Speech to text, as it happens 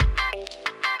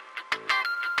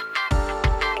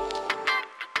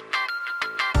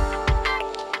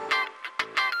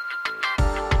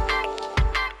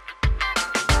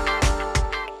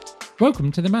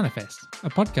Welcome to The Manifest, a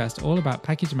podcast all about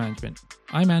package management.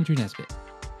 I'm Andrew Nesbitt.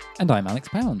 And I'm Alex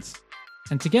Pounds.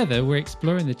 And together we're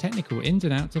exploring the technical ins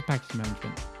and outs of package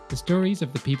management, the stories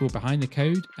of the people behind the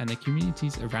code and the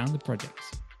communities around the projects.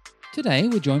 Today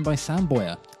we're joined by Sam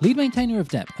Boyer, lead maintainer of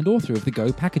DEP and author of the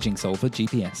Go packaging solver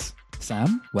GPS.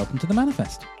 Sam, welcome to The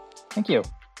Manifest. Thank you.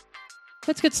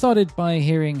 Let's get started by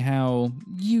hearing how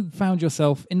you found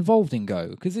yourself involved in Go,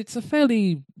 because it's a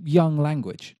fairly young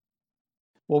language.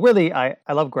 Well, really, I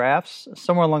love graphs.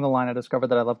 Somewhere along the line, I discovered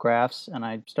that I love graphs, and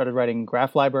I started writing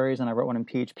graph libraries, and I wrote one in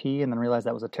PHP, and then realized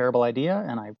that was a terrible idea,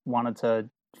 and I wanted to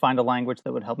find a language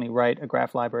that would help me write a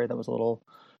graph library that was a little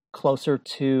closer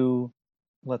to,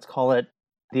 let's call it,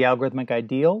 the algorithmic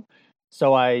ideal.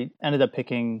 So I ended up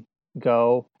picking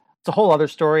Go. It's a whole other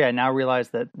story. I now realize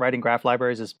that writing graph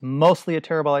libraries is mostly a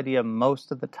terrible idea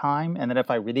most of the time, and that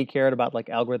if I really cared about like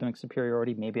algorithmic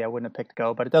superiority, maybe I wouldn't have picked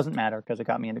Go, but it doesn't matter because it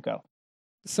got me into Go.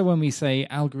 So when we say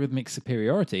algorithmic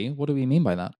superiority, what do we mean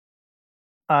by that?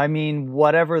 I mean,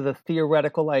 whatever the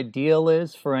theoretical ideal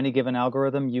is for any given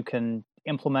algorithm, you can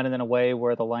implement it in a way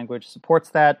where the language supports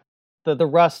that. The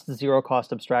Rust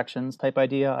zero-cost abstractions type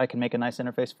idea, I can make a nice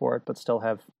interface for it, but still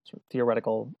have sort of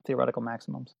theoretical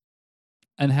maximums.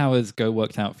 And how has Go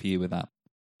worked out for you with that?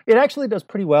 It actually does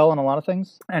pretty well on a lot of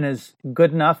things and is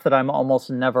good enough that I'm almost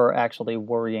never actually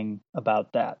worrying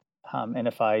about that. And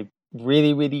if I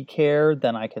really care,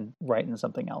 then I can write in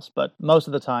something else. But most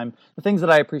of the time, the things that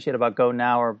I appreciate about Go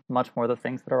now are much more the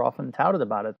things that are often touted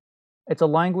about it. It's a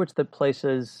language that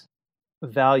places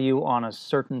value on a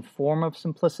certain form of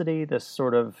simplicity. This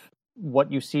sort of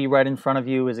what you see right in front of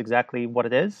you is exactly what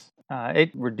it is.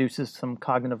 It reduces some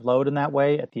cognitive load in that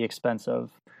way at the expense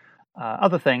of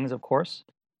other things, of course.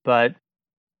 But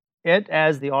it,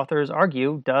 as the authors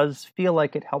argue, does feel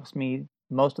like it helps me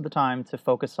most of the time to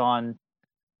focus on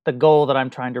the goal that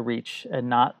I'm trying to reach and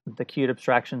not the cute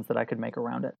abstractions that I could make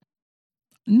around it.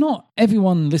 Not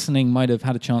everyone listening might have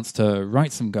had a chance to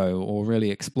write some Go or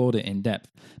really explored it in depth,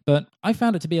 but I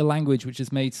found it to be a language which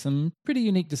has made some pretty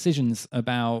unique decisions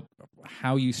about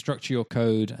how you structure your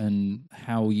code and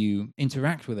how you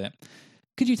interact with it.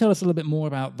 Could you tell us a little bit more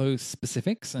about those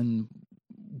specifics and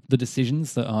the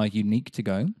decisions that are unique to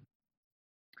Go?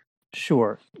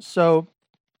 Sure. So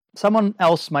someone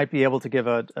else might be able to give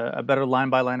a better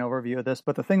line-by-line overview of this,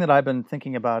 but the thing that I've been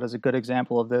thinking about as a good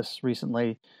example of this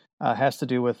recently has to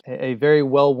do with a very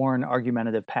well-worn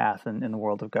argumentative path in the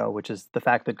world of Go, which is the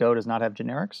fact that Go does not have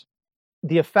generics.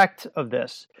 The effect of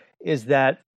this is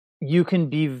that you can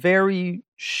be very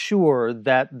sure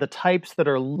that the types that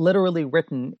are literally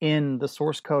written in the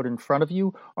source code in front of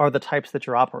you are the types that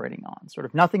you're operating on. Sort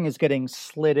of nothing is getting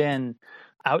slid in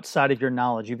outside of your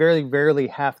knowledge. You very rarely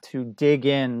have to dig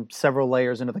in several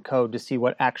layers into the code to see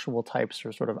what actual types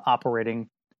are sort of operating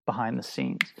behind the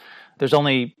scenes. There's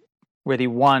only really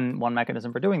one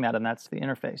mechanism for doing that, and that's the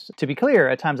interface. To be clear,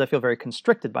 at times I feel very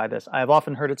constricted by this. I have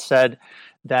often heard it said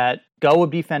that Go would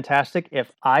be fantastic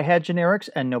if I had generics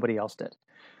and nobody else did.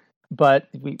 But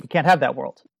we can't have that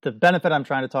world. The benefit I'm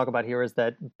trying to talk about here is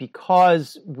that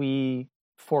because we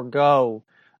forego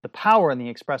the power and the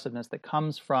expressiveness that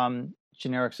comes from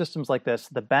generic systems like this,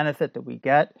 the benefit that we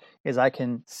get is I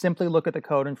can simply look at the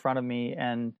code in front of me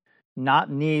and not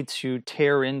need to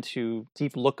tear into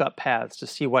deep lookup paths to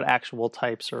see what actual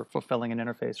types are fulfilling an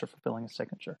interface or fulfilling a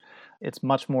signature. It's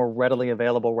much more readily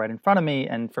available right in front of me,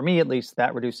 and for me at least,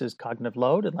 that reduces cognitive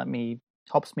load and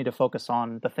helps me to focus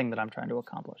on the thing that I'm trying to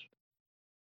accomplish.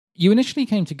 You initially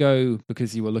came to Go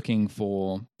because you were looking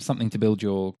for something to build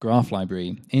your graph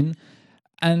library in,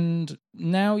 and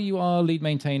now you are lead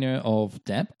maintainer of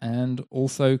DEP and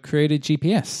also created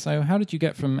GPS. So how did you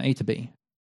get from A to B?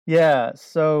 Yeah,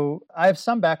 so I have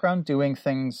some background doing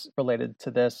things related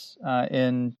to this.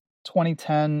 In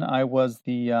 2010, I was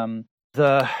the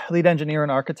lead engineer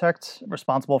and architect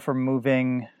responsible for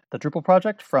moving the Drupal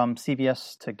project from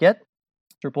CVS to Git.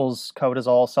 Drupal's code is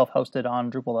all self-hosted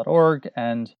on Drupal.org,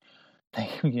 and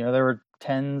there were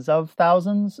tens of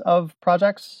thousands of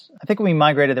projects. I think when we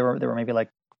migrated, there were maybe like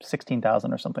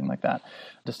 16,000 or something like that.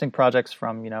 Distinct projects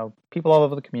from, people all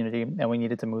over the community, and we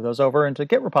needed to move those over into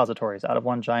Git repositories out of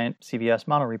one giant CVS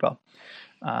monorepo.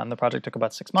 The project took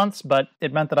about 6 months, but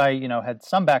it meant that I, had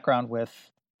some background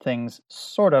with things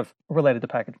sort of related to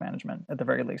package management at the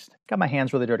very least. Got my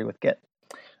hands really dirty with Git.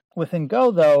 Within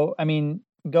Go, though,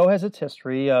 Go has its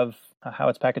history of how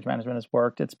its package management has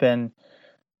worked. It's been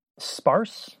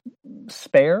sparse,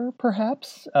 spare,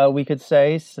 perhaps, we could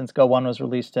say, since Go 1 was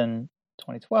released in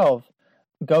 2012.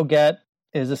 GoGet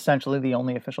is essentially the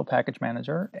only official package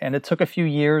manager, and it took a few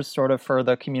years sort of for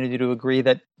the community to agree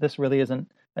that this really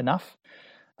isn't enough.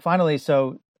 Finally,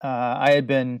 I had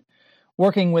been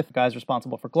working with guys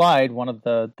responsible for Glide, one of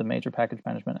the major package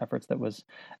management efforts that was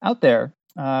out there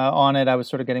on it, I was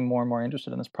sort of getting more and more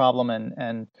interested in this problem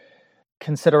and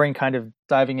considering kind of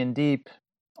diving in deep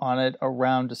on it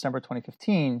around December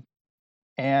 2015.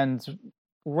 And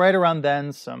right around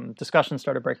then, some discussions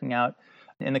started breaking out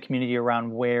in the community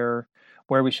around where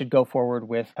we should go forward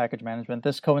with package management.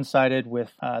 This coincided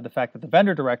with the fact that the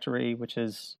vendor directory, which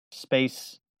is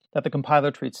space that the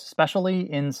compiler treats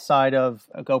specially inside of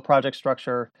a Go project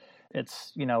structure,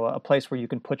 it's a place where you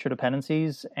can put your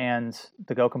dependencies, and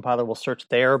the Go compiler will search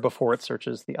there before it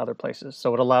searches the other places.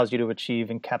 So it allows you to achieve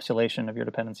encapsulation of your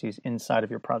dependencies inside of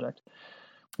your project.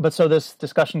 But so this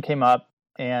discussion came up,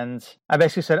 and I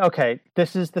basically said, okay,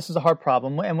 this is a hard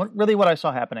problem. And what I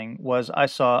saw happening was I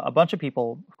saw a bunch of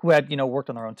people who had worked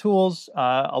on their own tools,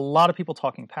 a lot of people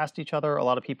talking past each other, a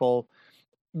lot of people,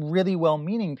 really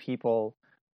well-meaning people,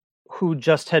 who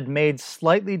just had made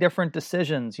slightly different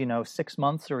decisions, 6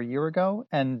 months or a year ago,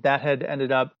 and that had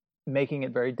ended up making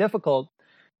it very difficult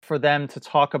for them to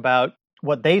talk about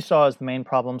what they saw as the main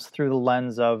problems through the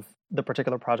lens of the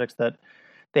particular projects that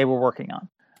they were working on.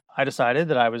 I decided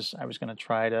that I was going to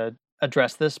try to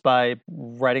address this by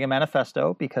writing a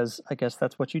manifesto, because I guess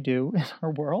that's what you do in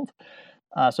our world.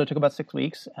 So it took about 6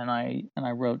 weeks, and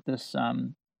I wrote this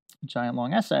giant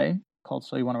long essay called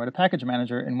So You Want to Write a Package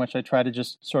Manager, in which I try to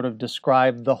just sort of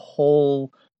describe the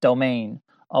whole domain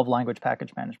of language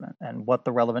package management and what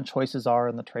the relevant choices are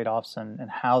and the trade-offs and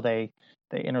how they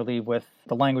interleave with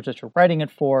the language that you're writing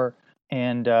it for,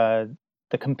 and the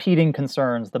competing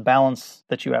concerns, the balance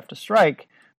that you have to strike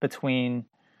between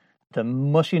the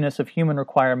mushiness of human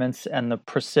requirements and the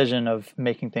precision of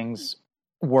making things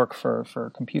work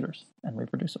for computers and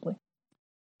reproducibly.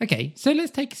 Okay, so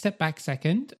let's take a step back a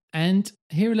second and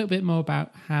hear a little bit more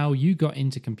about how you got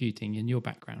into computing and your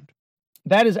background.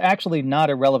 That is actually not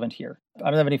irrelevant here.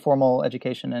 I don't have any formal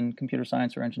education in computer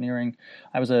science or engineering.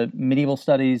 I was a medieval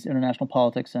studies, international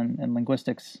politics, and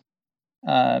linguistics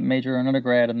major in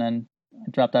undergrad, and then I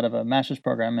dropped out of a master's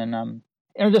program in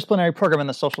interdisciplinary program in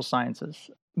the social sciences.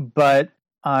 But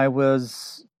I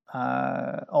was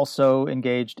also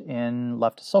engaged in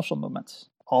leftist social movements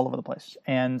all over the place.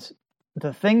 And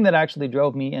the thing that actually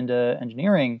drove me into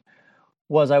engineering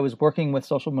was I was working with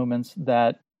social movements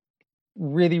that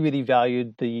really, really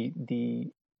valued the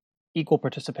equal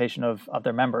participation of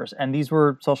their members. And these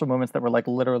were social movements that were like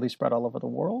literally spread all over the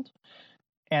world.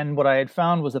 And what I had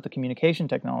found was that the communication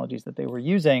technologies that they were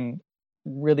using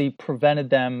really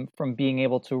prevented them from being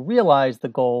able to realize the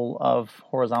goal of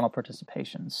horizontal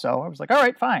participation. So I was like, all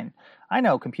right, fine. I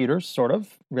know computers, sort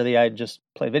of. Really, I just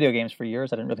played video games for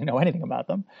years. I didn't really know anything about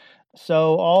them.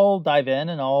 So I'll dive in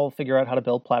and I'll figure out how to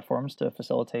build platforms to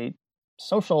facilitate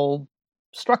social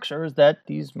structures that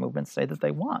these movements say that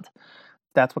they want.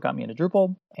 That's what got me into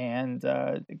Drupal, and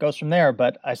it goes from there.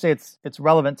 But I say it's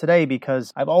relevant today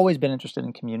because I've always been interested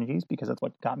in communities, because that's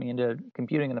what got me into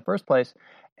computing in the first place,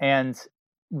 and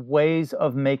ways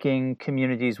of making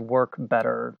communities work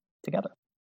better together.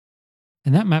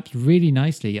 And that maps really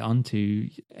nicely onto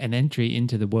an entry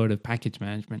into the world of package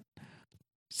management.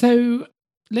 So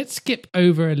let's skip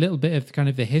over a little bit of kind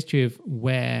of the history of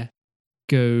where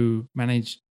Go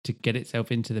managed to get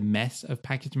itself into the mess of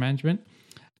package management,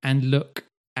 and look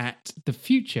at the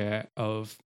future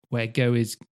of where Go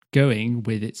is going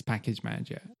with its package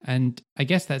manager. And I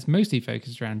guess that's mostly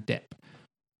focused around dep.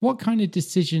 What kind of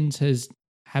decisions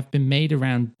have been made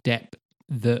around dep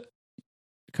that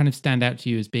kind of stand out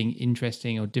to you as being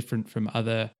interesting or different from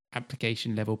other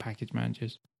application level package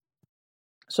managers?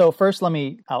 So first, let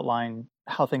me outline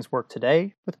how things work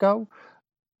today with Go.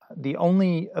 The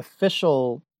only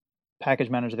official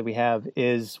package manager that we have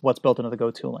is what's built into the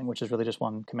Go tooling, which is really just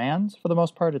one command for the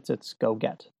most part. It's go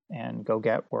get, and go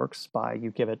get works by you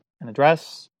give it an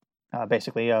address,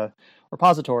 basically a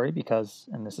repository, because,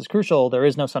 and this is crucial, there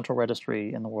is no central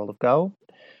registry in the world of Go.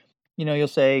 You'll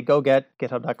say go get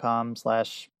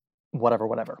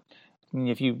github.com/whatever. And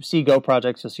if you see Go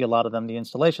projects, you'll see a lot of them. The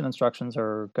installation instructions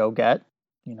are go get,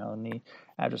 and the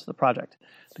address of the project.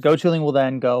 The Go tooling will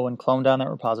then go and clone down that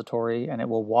repository, and it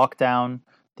will walk down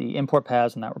the import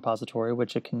paths in that repository,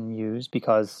 which it can use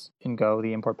because in Go,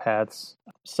 the import paths,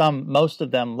 most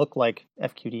of them look like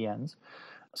FQDNs.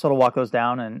 So it'll walk those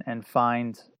down and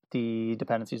find the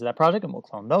dependencies of that project, and we'll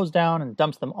clone those down and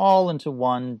dumps them all into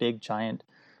one big giant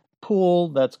pool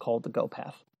that's called the Go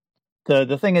path.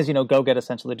 The thing is, Go get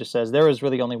essentially just says there is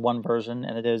really only one version,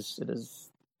 and it is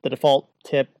the default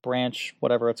tip, branch,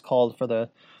 whatever it's called for the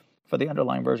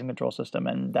underlying version control system,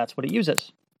 and that's what it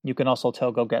uses. You can also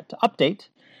tell Go get to update,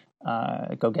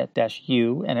 go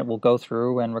get-u, and it will go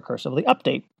through and recursively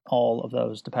update all of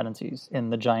those dependencies in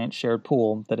the giant shared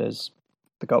pool that is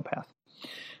the Go path.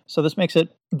 So this makes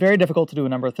it very difficult to do a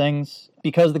number of things.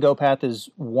 Because the Go path is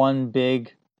one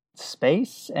big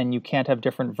space and you can't have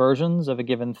different versions of a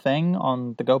given thing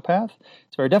on the Go path,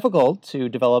 it's very difficult to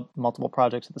develop multiple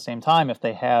projects at the same time if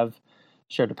they have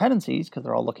shared dependencies, because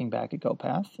they're all looking back at Go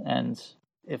path. And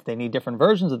if they need different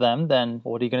versions of them, then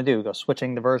what are you going to do? Go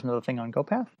switching the version of the thing on Go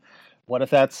path? What if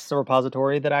that's a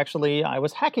repository that actually I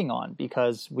was hacking on,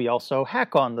 because we also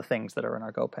hack on the things that are in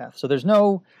our Go path? So there's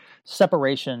no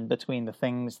separation between the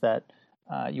things that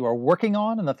you are working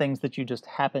on and the things that you just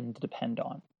happen to depend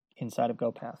on inside of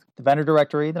GoPath. The vendor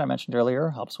directory that I mentioned earlier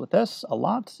helps with this a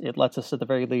lot. It lets us at the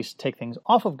very least take things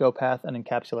off of GoPath and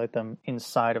encapsulate them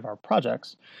inside of our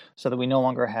projects so that we no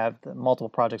longer have the multiple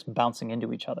projects bouncing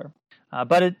into each other.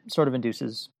 But it sort of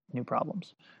induces new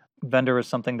problems. Vendor is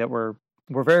something that we're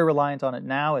very reliant on it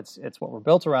now. It's what we're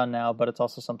built around now, but it's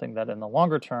also something that in the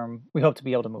longer term, we hope to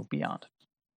be able to move beyond.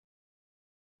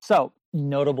 So,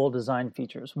 notable design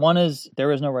features. One is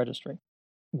there is no registry.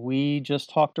 We just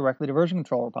talk directly to version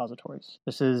control repositories.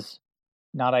 This is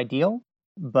not ideal,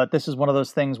 but this is one of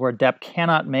those things where DEP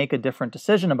cannot make a different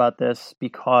decision about this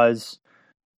because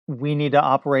we need to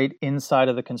operate inside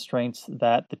of the constraints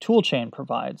that the toolchain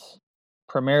provides,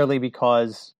 primarily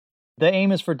because the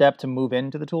aim is for DEP to move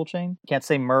into the toolchain. You can't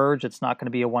say merge, it's not going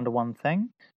to be a one-to-one thing,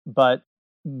 but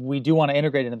we do want to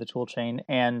integrate into the toolchain,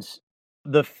 and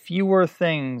the fewer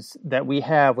things that we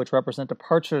have which represent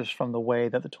departures from the way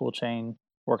that the toolchain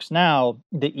works now,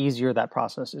 the easier that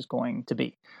process is going to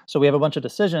be. So we have a bunch of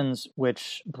decisions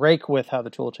which break with how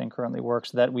the toolchain currently works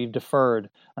that we've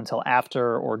deferred until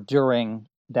after or during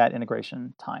that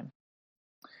integration time.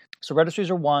 So registries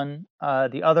are one.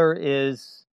 The other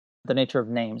is the nature of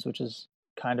names, which is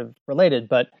kind of related.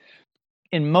 But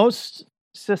in most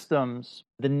systems,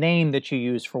 the name that you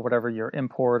use for whatever your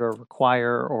import or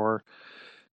require or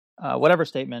whatever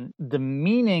statement, the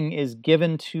meaning is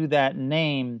given to that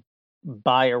name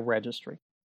by a registry.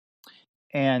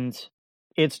 And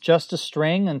it's just a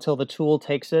string until the tool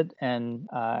takes it and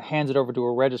hands it over to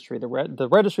a registry. The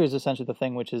registry is essentially the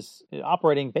thing which is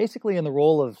operating basically in the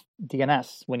role of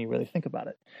DNS when you really think about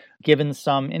it. Given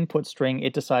some input string,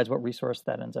 it decides what resource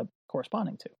that ends up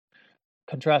corresponding to.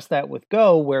 Contrast that with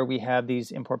Go, where we have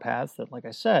these import paths that, like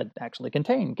I said, actually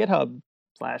contain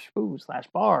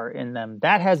GitHub/foo/bar in them.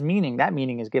 That has meaning. That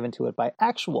meaning is given to it by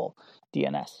actual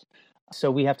DNS. So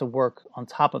we have to work on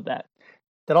top of that.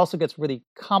 That also gets really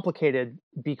complicated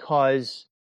because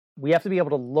we have to be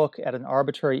able to look at an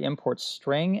arbitrary import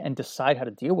string and decide how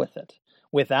to deal with it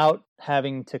without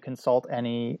having to consult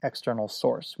any external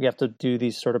source. We have to do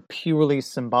these sort of purely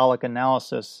symbolic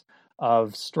analysis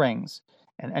of strings.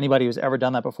 And anybody who's ever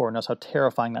done that before knows how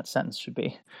terrifying that sentence should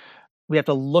be. We have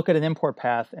to look at an import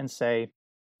path and say,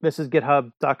 this is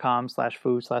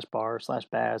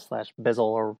github.com/foo/bar/baz/bizzle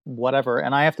or whatever.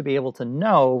 And I have to be able to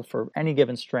know for any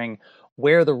given string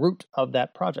where the root of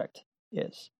that project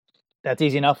is. That's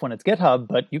easy enough when it's GitHub,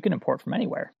 but you can import from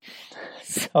anywhere.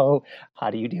 So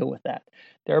how do you deal with that?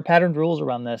 There are patterned rules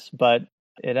around this, but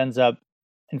it ends up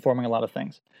informing a lot of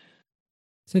things.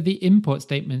 So the import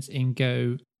statements in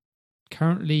Go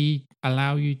currently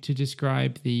allow you to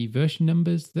describe the version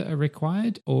numbers that are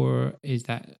required, or is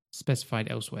that specified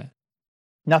elsewhere?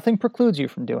 Nothing precludes you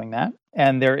from doing that.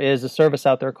 And there is a service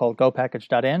out there called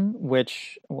gopackage.in,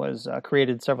 which was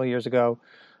created several years ago,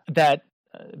 that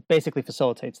basically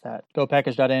facilitates that.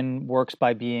 Gopackage.in works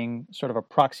by being sort of a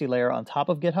proxy layer on top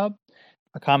of GitHub.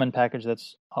 A common package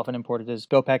that's often imported is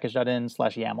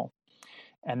gopackage.in/YAML.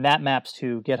 And that maps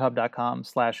to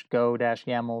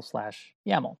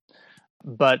github.com/go-YAML/YAML.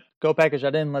 But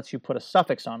gopackage.in lets you put a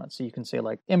suffix on it. So you can say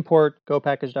like import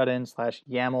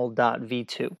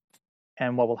gopackage.in/YAML.v2.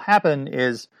 And what will happen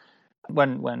is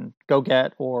when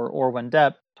GoGet or when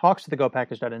DEP talks to the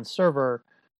gopackage.in server,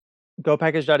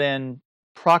 gopackage.in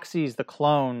proxies the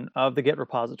clone of the Git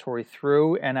repository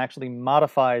through and actually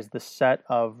modifies the set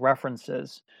of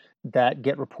references that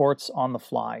Git reports on the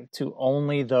fly to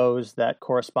only those that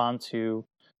correspond to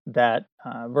that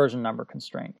version number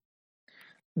constraint.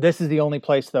 This is the only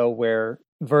place, though, where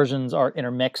versions are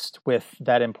intermixed with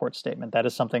that import statement. That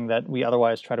is something that we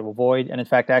otherwise try to avoid. And in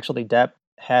fact, actually, DEP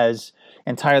has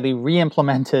entirely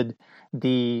re-implemented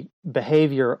the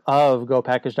behavior of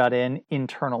gopackage.in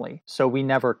internally. So we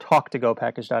never talk to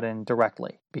gopackage.in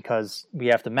directly because we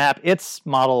have to map its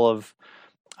model of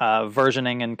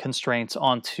versioning and constraints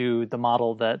onto the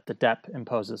model that the DEP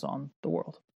imposes on the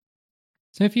world.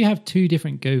 So if you have two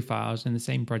different Go files in the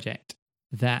same project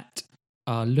that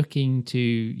are looking to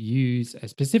use a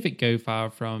specific Go file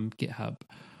from GitHub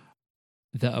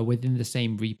that are within the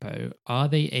same repo, are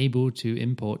they able to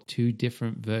import two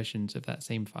different versions of that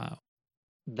same file?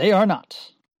 They are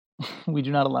not. We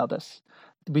do not allow this.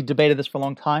 We debated this for a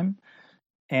long time,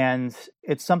 and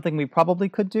it's something we probably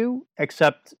could do,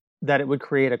 except that it would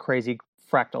create a crazy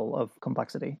fractal of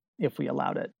complexity if we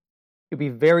allowed it. It'd be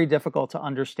very difficult to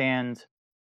understand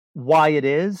why it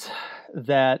is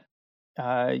that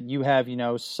you have,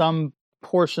 some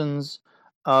portions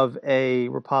of a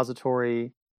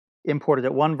repository imported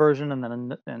at one version, and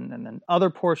then other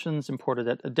portions imported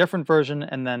at a different version,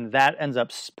 and then that ends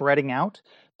up spreading out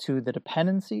to the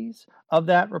dependencies of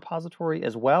that repository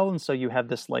as well. And so you have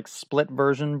this like split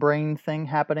version brain thing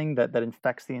happening that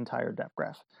infects the entire dep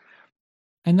graph.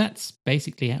 And that's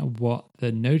basically what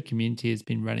the Node community has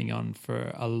been running on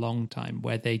for a long time,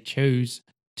 where they chose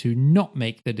to not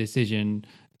make the decision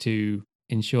to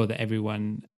ensure that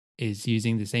everyone is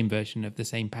using the same version of the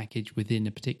same package within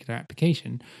a particular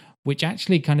application, which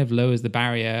actually kind of lowers the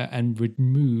barrier and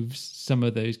removes some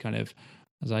of those kind of,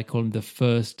 as I call them, the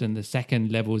first and the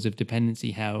second levels of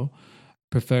dependency hell,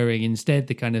 preferring instead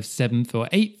the kind of seventh or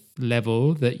eighth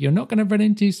level that you're not going to run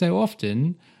into so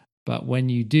often, but when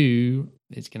you do,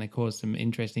 it's going to cause some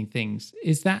interesting things.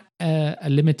 Is that a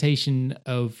limitation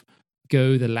of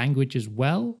Go, the language, as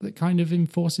well, that kind of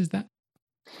enforces that?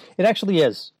 It actually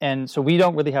is. And so we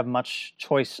don't really have much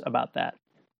choice about that.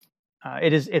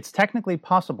 It's technically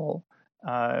possible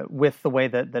with the way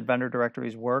that vendor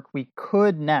directories work. We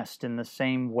could nest in the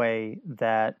same way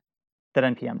that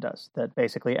NPM does, that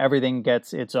basically everything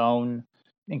gets its own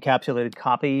encapsulated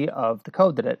copy of the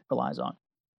code that it relies on.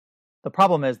 The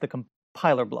problem is the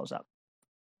compiler blows up.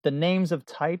 The names of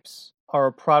types are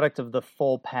a product of the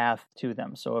full path to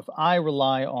them. So if I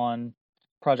rely on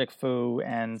Project Foo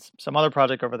and some other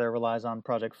project over there relies on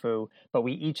Project Foo, but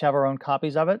we each have our own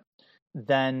copies of it,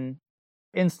 then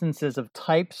instances of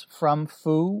types from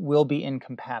Foo will be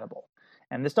incompatible.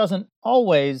 And this doesn't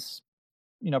always,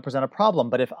 present a problem,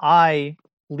 but if I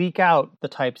leak out the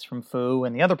types from Foo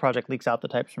and the other project leaks out the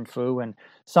types from Foo and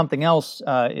something else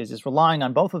is relying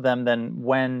on both of them, then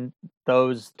when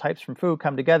those types from Foo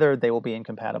come together, they will be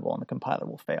incompatible and the compiler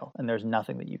will fail. And there's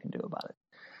nothing that you can do about it.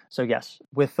 So yes,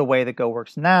 with the way that Go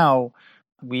works now,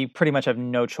 we pretty much have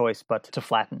no choice but to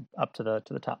flatten up to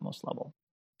the topmost level.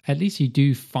 At least you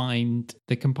do find,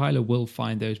 the compiler will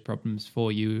find those problems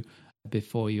for you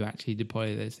before you actually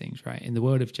deploy those things, right? In the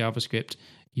world of JavaScript,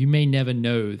 you may never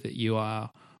know that you are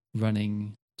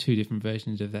running two different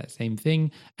versions of that same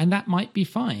thing, and that might be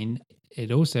fine.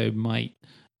 It also might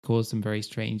cause some very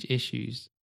strange issues.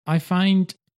 I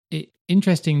find it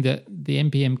interesting that the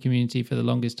NPM community for the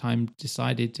longest time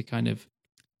decided to kind of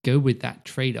go with that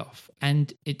trade-off.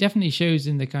 And it definitely shows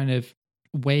in the kind of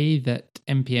way that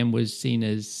NPM was seen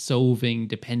as solving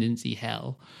dependency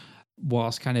hell,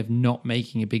 whilst kind of not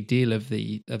making a big deal of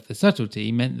the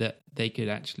subtlety, meant that they could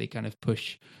actually kind of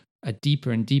push a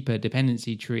deeper and deeper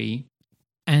dependency tree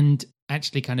and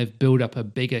actually kind of build up a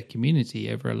bigger community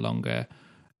over a longer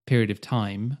period of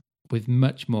time with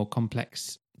much more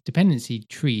complex dependency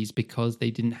trees, because they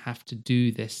didn't have to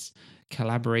do this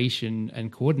collaboration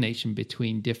and coordination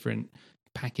between different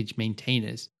package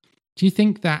maintainers. Do you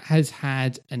think that has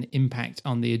had an impact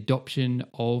on the adoption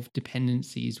of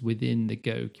dependencies within the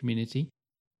Go community?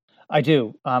 I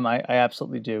do. I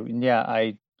absolutely do. And yeah,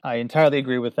 I entirely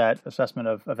agree with that assessment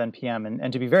of NPM.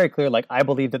 And to be very clear, I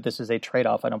believe that this is a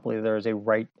trade-off. I don't believe there is a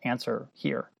right answer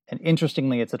here. And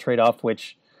interestingly, it's a trade-off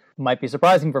which might be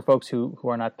surprising for folks who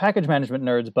are not package management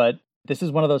nerds, but this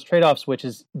is one of those trade-offs which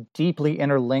is deeply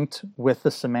interlinked with the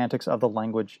semantics of the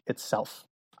language itself.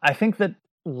 I think that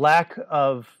lack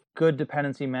of good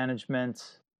dependency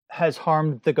management has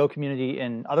harmed the Go community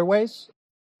in other ways.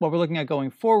 What we're looking at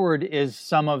going forward is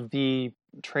some of the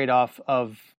trade-off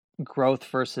of growth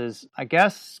versus, I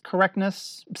guess,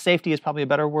 correctness. Safety is probably a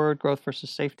better word, growth versus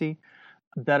safety,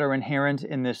 that are inherent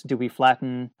in this: do we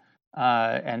flatten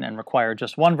and require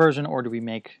just one version, or do we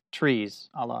make trees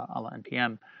a la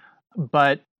NPM?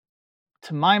 But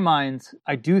to my mind,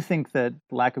 I do think that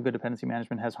lack of good dependency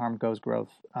management has harmed Go's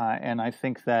growth. And I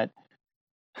think that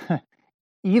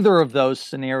either of those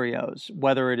scenarios,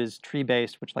 whether it is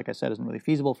tree-based, which, like I said, isn't really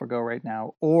feasible for Go right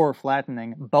now, or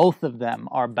flattening, both of them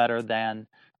are better than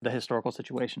the historical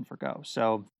situation for Go.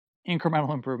 So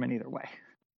incremental improvement either way.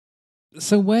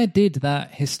 So where did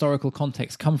that historical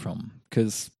context come from?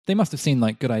 Because they must have seemed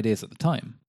like good ideas at the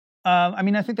time. I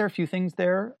think there are a few things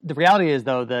there. The reality is,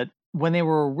 though, that when they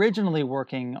were originally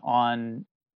working on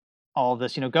all of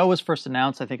this, Go was first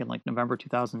announced, I think, in November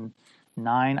 2000.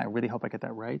 2009. I really hope I get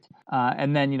that right.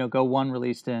 And then, Go 1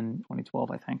 released in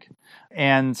 2012, I think.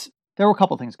 And there were a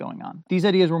couple things going on. These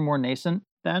ideas were more nascent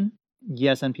then.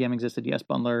 Yes, NPM existed. Yes,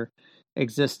 Bundler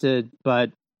existed.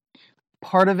 But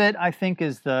part of it, I think,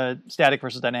 is the static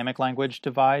versus dynamic language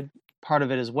divide. Part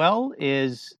of it as well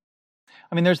is,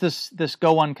 there's this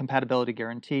Go 1 compatibility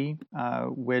guarantee,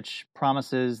 which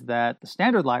promises that the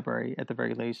standard library, at the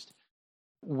very least,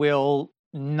 will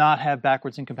not have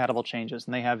backwards incompatible changes.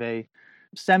 And they have a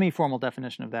semi-formal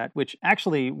definition of that, which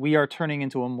actually we are turning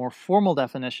into a more formal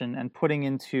definition and putting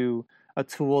into a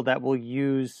tool that will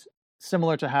use,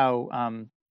 similar to how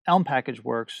Elm package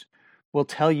works, will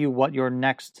tell you what your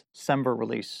next Semver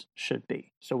release should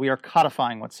be. So we are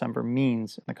codifying what Semver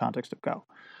means in the context of Go.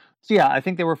 So yeah, I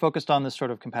think they were focused on this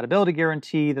sort of compatibility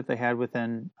guarantee that they had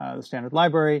within the standard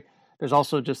library. There's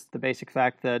also just the basic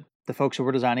fact that the folks who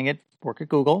were designing it work at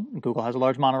Google. Google has a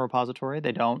large monorepository.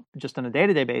 They don't, just on a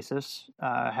day-to-day basis,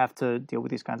 have to deal with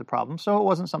these kinds of problems. So it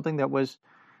wasn't something that was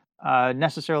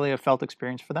necessarily a felt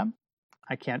experience for them.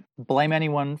 I can't blame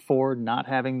anyone for not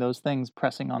having those things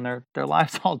pressing on their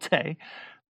lives all day.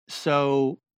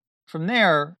 So from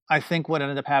there, I think what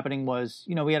ended up happening was,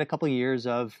 we had a couple of years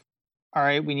of, all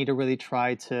right, we need to really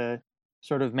try to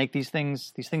sort of make these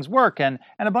things work. And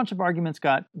a bunch of arguments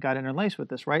got interlaced with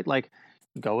this, right? Like,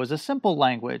 Go is a simple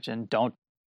language and don't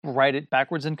write it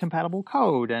backwards in compatible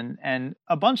code. And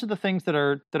a bunch of the things that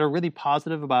are really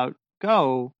positive about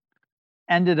Go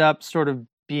ended up sort of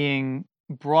being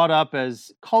brought up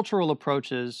as cultural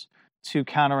approaches to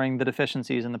countering the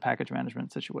deficiencies in the package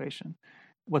management situation.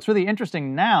 What's really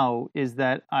interesting now is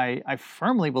that I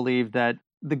firmly believe that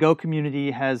the Go community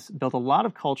has built a lot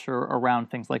of culture around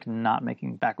things like not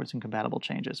making backwards incompatible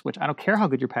changes, which I don't care how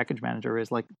good your package manager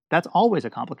is, like that's always a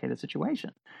complicated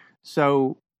situation.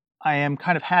 So I am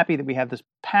kind of happy that we have this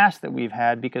past that we've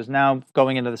had, because now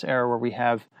going into this era where we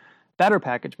have better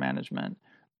package management,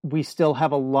 we still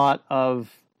have a lot of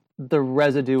the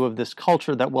residue of this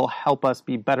culture that will help us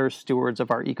be better stewards of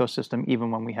our ecosystem,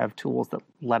 even when we have tools that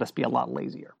let us be a lot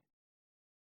lazier.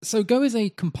 So Go is a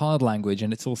compiled language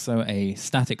and it's also a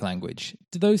static language.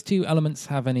 Do those two elements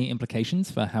have any implications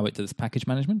for how it does package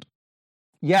management?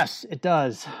 Yes, it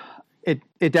does.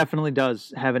 It definitely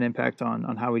does have an impact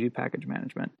on how we do package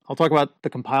management. I'll talk about the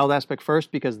compiled aspect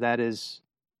first, because that is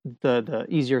the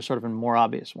easier sort of and more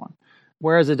obvious one.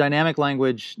 Whereas a dynamic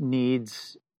language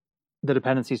needs the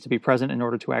dependencies to be present in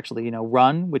order to actually,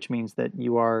 run, which means that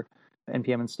you are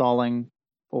NPM installing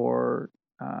or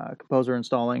Composer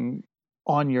installing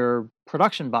on your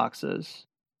production boxes.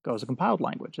 Go as a compiled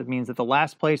language. It means that the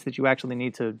last place that you actually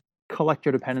need to collect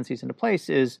your dependencies into place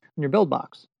is in your build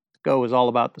box. Go is all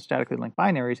about the statically linked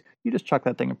binaries. You just chuck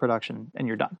that thing in production and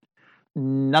you're done.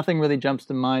 Nothing really jumps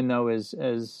to mind, though,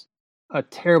 as a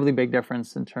terribly big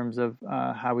difference in terms of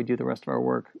how we do the rest of our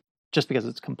work, just because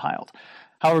it's compiled.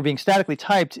 However, being statically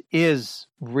typed is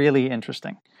really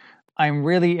interesting. I'm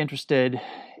really interested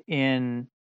in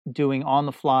doing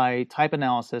on-the-fly type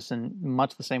analysis in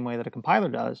much the same way that a compiler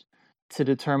does to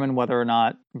determine whether or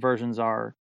not versions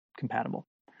are compatible.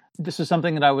 This is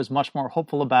something that I was much more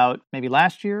hopeful about maybe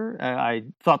last year. I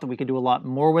thought that we could do a lot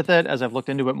more with it. As I've looked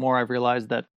into it more, I've realized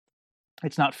that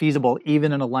it's not feasible,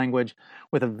 even in a language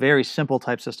with a very simple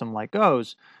type system like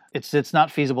Go's. It's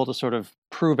not feasible to sort of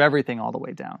prove everything all the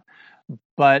way down.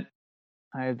 But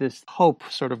I have this hope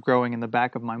sort of growing in the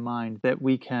back of my mind that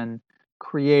we can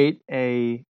create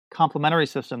a complementary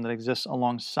system that exists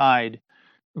alongside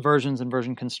versions and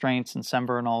version constraints and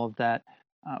Semver and all of that,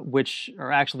 which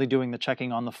are actually doing the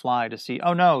checking on the fly to see,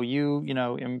 oh no, you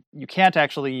can't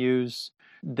actually use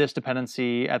this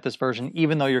dependency at this version,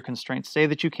 even though your constraints say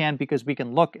that you can, because we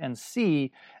can look and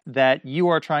see that you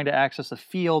are trying to access a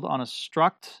field on a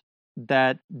struct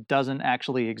that doesn't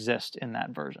actually exist in that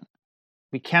version.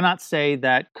 We cannot say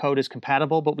that code is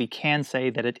compatible, but we can say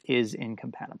that it is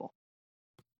incompatible.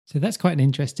 So that's quite an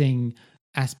interesting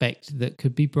aspect that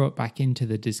could be brought back into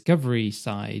the discovery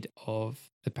side of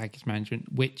the package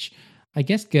management, which I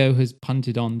guess Go has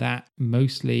punted on that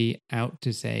mostly out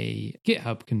to say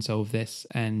GitHub can solve this,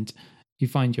 and you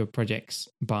find your projects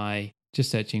by just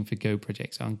searching for Go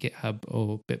projects on GitHub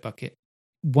or Bitbucket.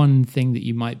 One thing that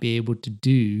you might be able to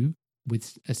do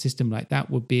with a system like that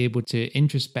would be able to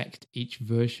introspect each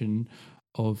version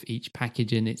of each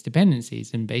package and its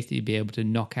dependencies, and basically be able to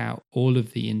knock out all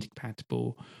of the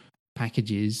incompatible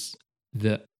packages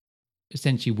that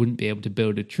essentially wouldn't be able to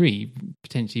build a tree,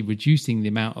 potentially reducing the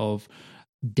amount of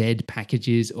dead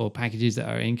packages or packages that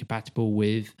are incompatible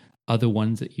with other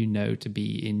ones that you know to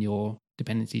be in your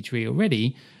dependency tree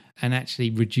already, and actually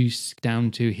reduce down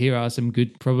to here are some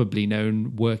good, probably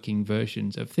known working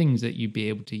versions of things that you'd be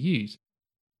able to use.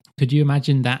 Could you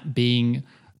imagine that being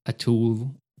a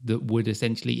tool that would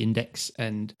essentially index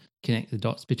and connect the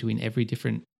dots between every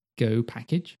different Go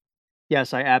package?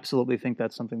 Yes, I absolutely think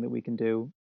that's something that we can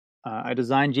do. I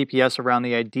designed GPS around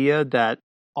the idea that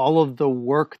all of the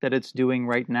work that it's doing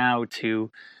right now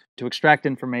to extract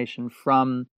information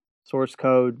from source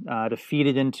code, to feed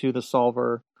it into the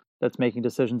solver that's making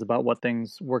decisions about what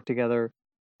things work together,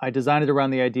 I designed it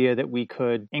around the idea that we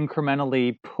could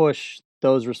incrementally push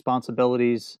those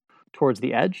responsibilities towards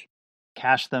the edge,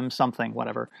 cache them, something,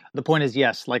 whatever. The point is,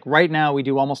 yes, like right now we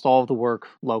do almost all of the work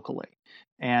locally.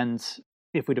 And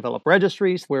if we develop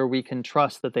registries where we can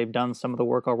trust that they've done some of the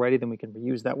work already, then we can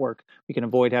reuse that work. We can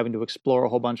avoid having to explore a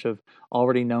whole bunch of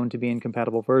already known to be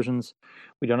incompatible versions.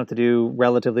 We don't have to do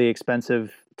relatively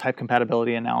expensive type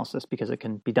compatibility analysis because it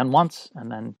can be done once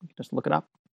and then you can just look it up.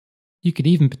 You could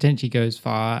even potentially go as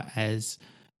far as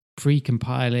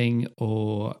pre-compiling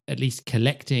or at least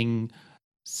collecting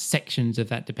sections of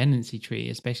that dependency tree,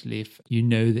 especially if you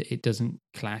know that it doesn't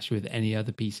clash with any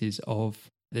other pieces of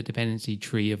the dependency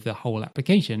tree of the whole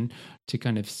application, to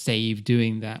kind of save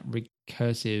doing that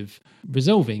recursive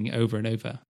resolving over and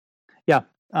over. Yeah,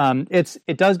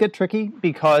 it does get tricky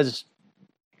because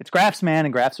it's graphs, man,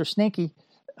 and graphs are snaky.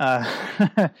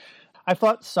 I've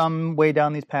thought some way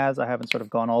down these paths. I haven't sort of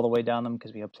gone all the way down them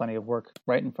because we have plenty of work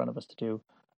right in front of us to do.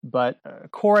 But a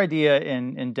core idea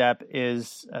in DEP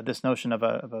is this notion of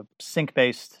a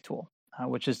sync-based tool,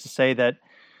 which is to say that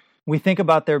we think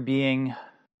about there being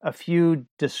a few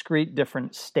discrete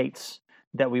different states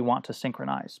that we want to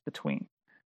synchronize between.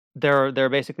 There are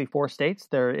basically four states.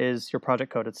 There is your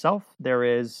project code itself. There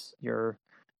is your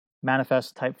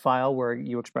manifest type file where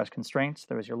you express constraints.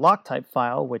 There is your lock type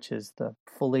file, which is the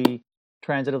fully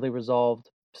transitively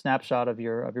resolved snapshot of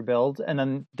your build, and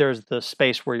then there's the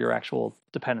space where your actual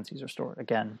dependencies are stored.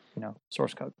 Again,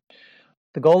 source code.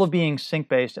 The goal of being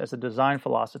sync-based as a design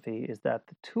philosophy is that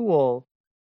the tool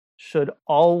should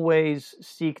always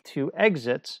seek to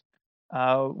exit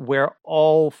where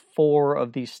all four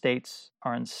of these states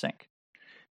are in sync,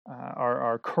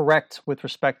 are correct with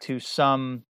respect to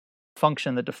some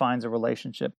function that defines a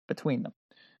relationship between them.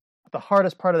 The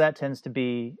hardest part of that tends to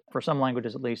be, for some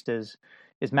languages at least, is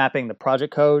mapping the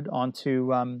project code onto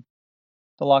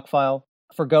the lock file.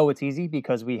 For Go, it's easy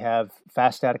because we have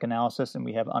fast static analysis and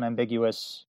we have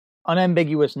unambiguous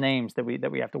names that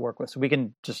we have to work with. So we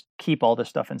can just keep all this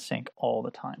stuff in sync all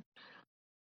the time.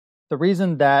 The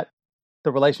reason that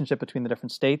the relationship between the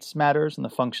different states matters and the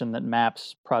function that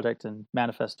maps project and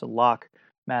manifest to lock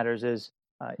matters is,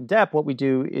 in DEP, what we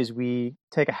do is we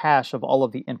take a hash of all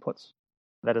of the inputs.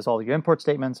 That is all of your import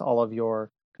statements, all of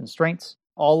your constraints,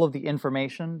 all of the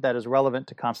information that is relevant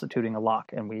to constituting a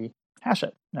lock, and we hash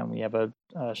it. And we have a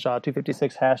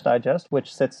SHA-256 hash digest,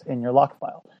 which sits in your lock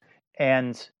file.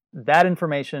 And that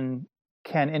information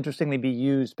can interestingly be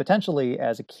used potentially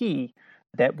as a key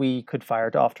that we could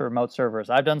fire off to remote servers.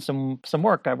 I've done some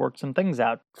work. I've worked some things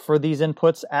out. For these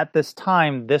inputs at this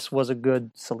time, this was a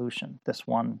good solution. This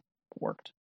one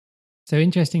worked. So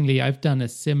interestingly, I've done a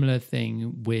similar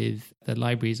thing with the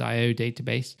libraries.io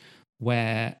database,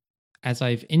 where as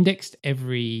I've indexed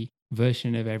every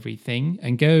version of everything,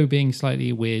 and Go being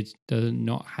slightly weird,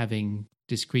 not having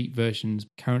discrete versions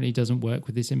currently doesn't work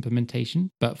with this implementation,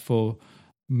 but for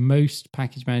most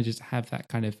package managers have that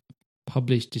kind of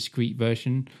published discrete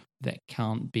version that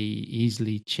can't be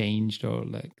easily changed or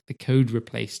like the code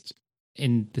replaced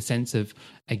in the sense of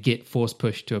a git force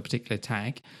push to a particular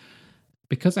tag.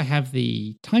 Because I have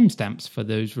the timestamps for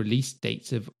those release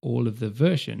dates of all of the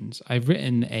versions, I've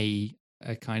written a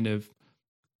kind of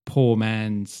poor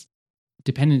man's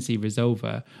dependency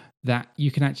resolver that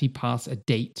you can actually pass a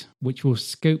date, which will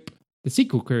scope the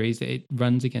SQL queries that it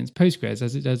runs against Postgres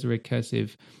as it does a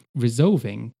recursive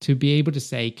resolving, to be able to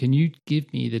say, can you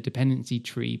give me the dependency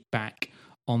tree back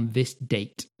on this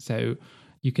date? So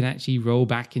you can actually roll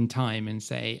back in time and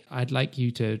say, I'd like you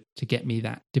to get me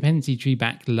that dependency tree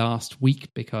back last week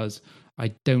because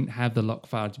I don't have the lock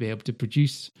file to be able to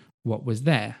produce what was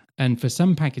there. And for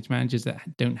some package managers that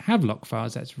don't have lock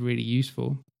files, that's really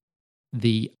useful.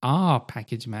 The R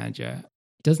package manager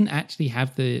doesn't actually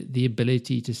have the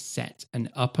ability to set an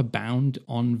upper bound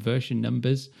on version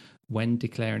numbers when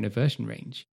declaring a version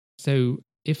range. So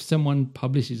if someone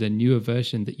publishes a newer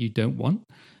version that you don't want,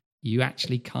 you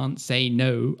actually can't say,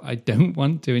 no, I don't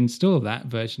want to install that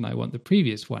version. I want the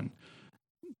previous one.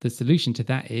 The solution to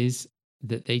that is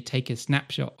that they take a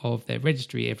snapshot of their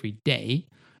registry every day.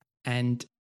 And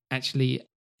actually,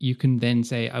 you can then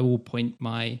say, I will point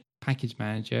my package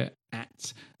manager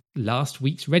at last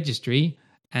week's registry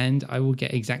and I will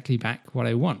get exactly back what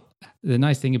I want. The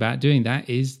nice thing about doing that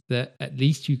is that at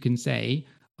least you can say,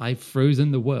 I've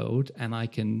frozen the world, and I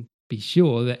can be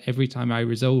sure that every time I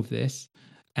resolve this,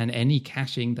 and any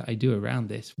caching that I do around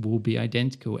this will be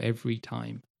identical every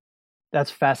time.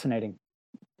 That's fascinating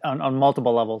on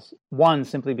multiple levels. One,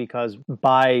 simply because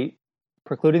by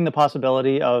precluding the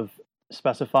possibility of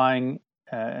specifying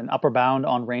an upper bound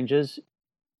on ranges,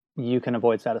 you can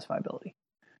avoid satisfiability,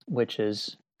 which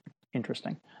is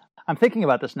interesting. I'm thinking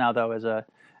about this now, though, as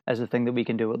a thing that we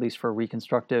can do, at least for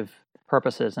reconstructive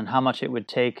purposes, and how much it would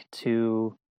take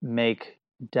to make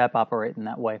DEP operate in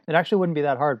that way. It actually wouldn't be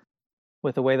that hard.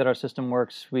 With the way that our system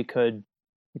works, we could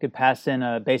pass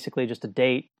in basically just a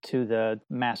date to the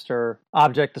master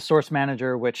object, the source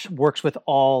manager, which works with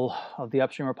all of the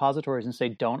upstream repositories, and say,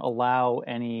 don't allow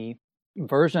any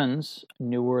versions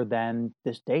newer than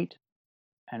this date,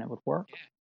 and it would work.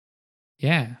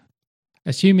 Yeah.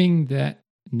 Assuming that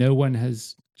no one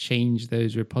has changed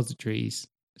those repositories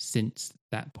since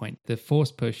that point, the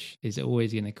force push is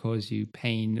always going to cause you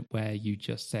pain where you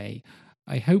just say,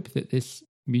 I hope that this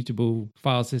mutable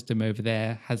file system over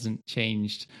there hasn't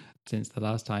changed since the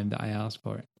last time that I asked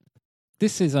for it.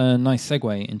 This is a nice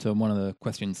segue into one of the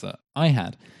questions that I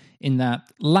had, in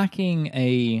that lacking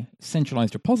a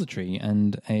centralized repository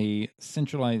and a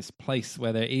centralized place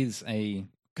where there is a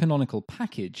canonical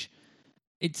package,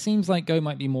 it seems like Go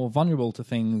might be more vulnerable to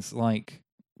things like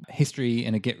history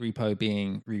in a Git repo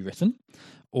being rewritten,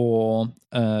 or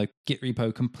a Git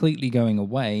repo completely going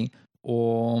away,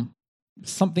 or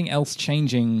something else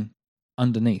changing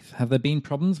underneath. Have there been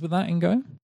problems with that in Go?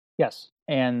 Yes,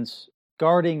 and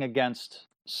guarding against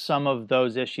some of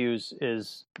those issues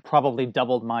is probably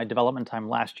doubled my development time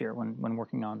last year when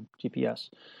working on GPS.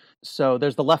 So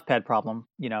there's the left pad problem.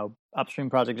 Upstream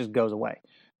project just goes away.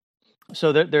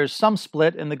 So there's some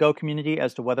split in the Go community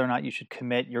as to whether or not you should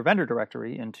commit your vendor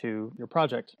directory into your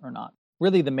project or not.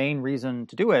 Really, the main reason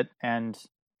to do it, and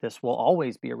this will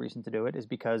always be a reason to do it, is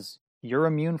because you're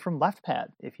immune from left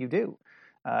pad if you do.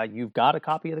 You've got a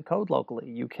copy of the code locally.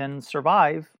 You can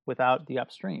survive without the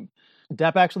upstream.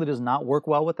 DEP actually does not work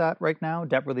well with that right now.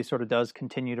 DEP really sort of does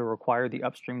continue to require the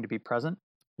upstream to be present.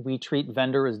 We treat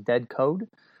vendor as dead code.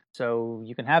 So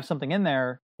you can have something in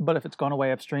there, but if it's gone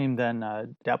away upstream, then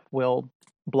DEP will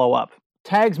blow up.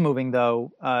 Tags moving,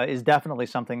 though, is definitely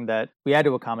something that we had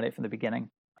to accommodate from the beginning.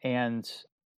 And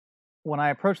when I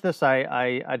approached this,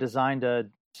 I designed a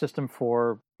system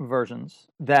for versions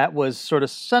that was sort of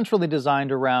centrally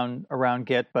designed around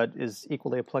Git, but is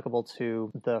equally applicable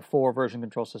to the 4 version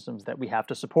control systems that we have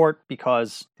to support,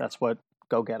 because that's what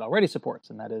GoGet already supports,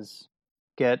 and that is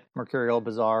Git, Mercurial,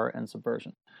 Bazaar, and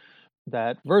Subversion.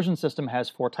 That version system has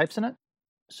 4 types in it.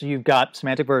 So you've got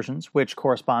semantic versions, which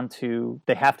correspond to,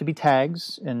 they have to be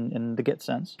tags in the Git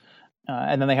sense,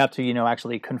 and then they have to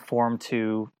actually conform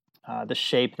to the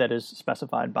shape that is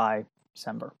specified by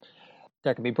Semver.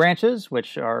 There can be branches,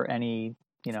 which are any,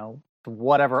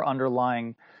 whatever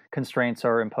underlying constraints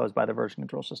are imposed by the version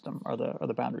control system are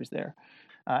the boundaries there.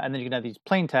 And then you can have these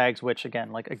plain tags, which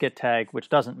again, like a Git tag, which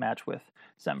doesn't match with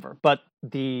Semver. But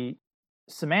the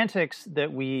semantics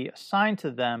that we assign to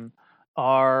them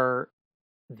are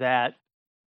that,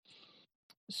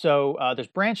 so there's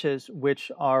branches,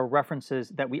 which are references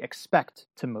that we expect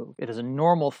to move. It is a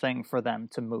normal thing for them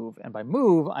to move. And by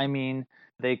move, I mean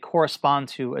they correspond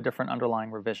to a different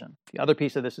underlying revision. The other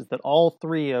piece of this is that all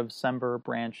 3 of Semver,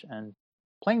 branch, and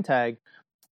plain tag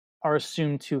are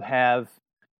assumed to have,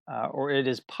 or it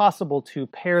is possible to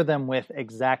pair them with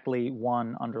exactly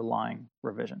one underlying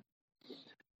revision.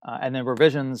 And then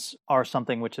revisions are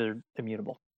something which are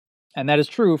immutable. And that is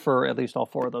true for at least all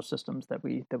 4 of those systems that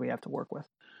we have to work with.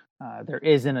 There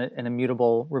is an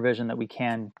immutable revision that we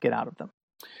can get out of them.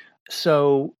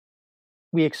 So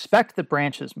we expect that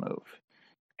branches move,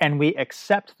 and we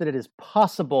accept that it is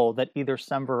possible that either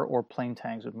Semver or plain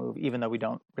tags would move, even though we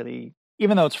don't really,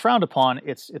 even though it's frowned upon,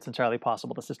 it's entirely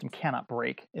possible. The system cannot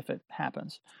break if it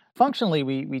happens. Functionally,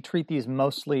 we treat these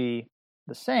mostly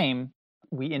the same.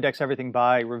 We index everything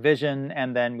by revision,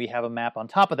 and then we have a map on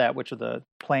top of that, which are the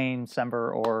plain,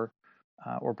 Semver,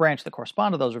 or branch that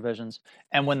correspond to those revisions.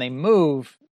 And when they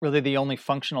move, really the only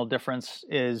functional difference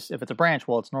is if it's a branch,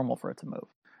 well, it's normal for it to move.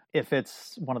 If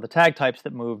it's one of the tag types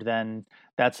that moved, then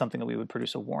that's something that we would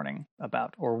produce a warning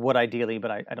about, or would ideally,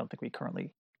 but I don't think we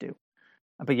currently do.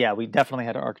 But yeah, we definitely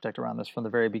had to architect around this from the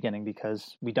very beginning,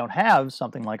 because we don't have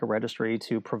something like a registry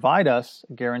to provide us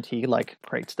a guarantee like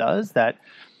Crates does that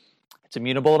it's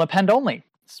immutable and append only.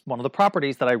 It's one of the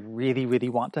properties that I really, really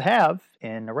want to have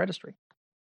in a registry.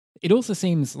 It also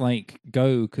seems like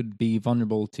Go could be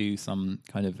vulnerable to some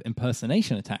kind of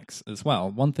impersonation attacks as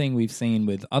well. One thing we've seen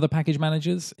with other package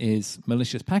managers is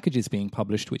malicious packages being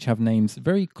published which have names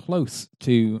very close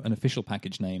to an official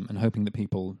package name and hoping that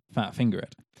people fat finger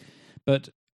it. But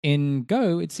in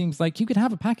Go, it seems like you could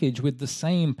have a package with the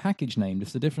same package name,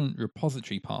 just a different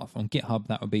repository path. On GitHub,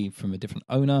 that would be from a different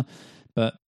owner,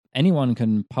 but anyone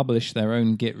can publish their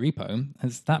own Git repo.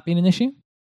 Has that been an issue?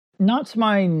 Not to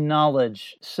my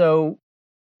knowledge. So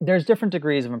there's different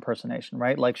degrees of impersonation,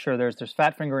 right? Like, sure, there's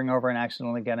fat fingering over and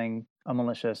accidentally getting a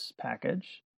malicious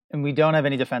package. And we don't have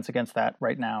any defense against that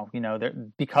right now.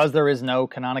 Because there is no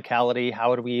canonicality,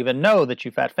 how would we even know that you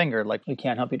fat fingered? Like, we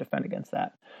can't help you defend against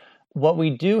that. What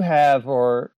we do have,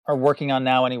 or are working on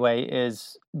now anyway,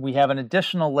 is we have an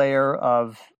additional layer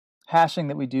of hashing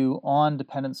that we do on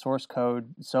dependent source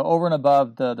code. So over and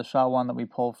above the SHA-1 that we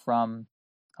pull from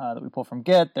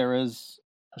Git, there is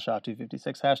a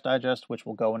SHA-256 hash digest, which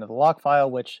will go into the lock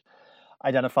file, which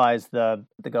identifies the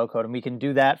Go code. And we can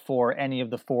do that for any of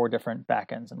the 4 different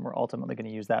backends. And we're ultimately going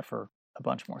to use that for a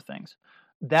bunch more things.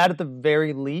 That, at the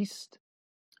very least,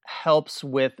 helps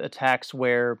with attacks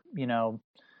where,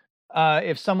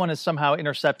 if someone is somehow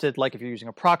intercepted, like if you're using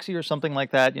a proxy or something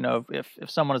like that, if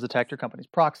someone has attacked your company's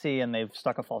proxy and they've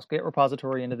stuck a false Git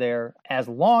repository into there, as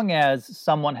long as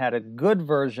someone had a good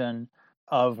version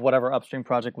of whatever upstream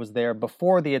project was there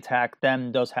before the attack,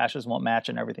 then those hashes won't match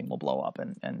and everything will blow up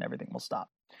and everything will stop.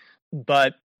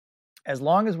 But as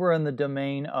long as we're in the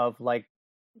domain of like,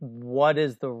 what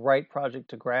is the right project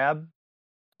to grab?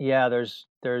 Yeah, there's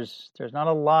not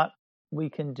a lot we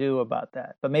can do about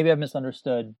that. But maybe I've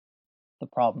misunderstood the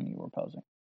problem you were posing.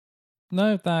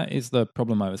 No, that is the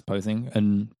problem I was posing.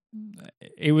 And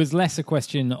it was less a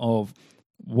question of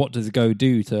what does Go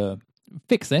do to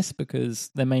fix this, because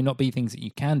there may not be things that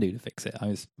you can do to fix it. I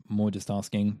was more just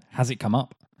asking, has it come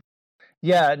up?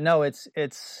 Yeah, no, it's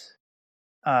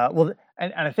well,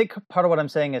 and I think part of what I'm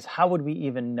saying is, how would we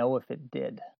even know if it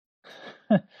did?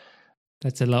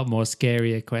 That's a lot more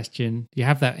scarier question. You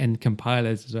have that in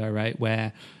compilers as well, right?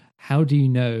 Where how do you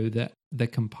know that the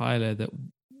compiler that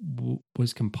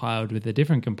was compiled with a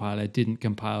different compiler didn't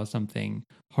compile something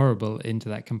horrible into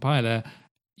that compiler?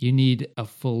 You need a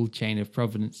full chain of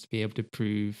provenance to be able to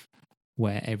prove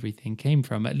where everything came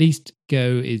from. At least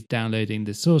Go is downloading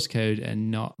the source code and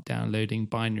not downloading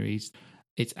binaries.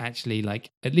 It's actually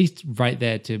like at least right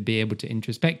there to be able to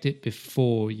introspect it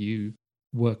before you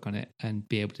work on it and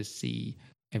be able to see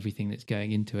everything that's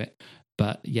going into it.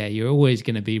 But yeah, you're always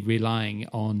going to be relying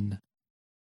on,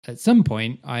 at some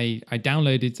point, I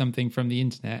downloaded something from the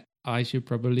internet. I should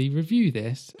probably review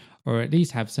this, or at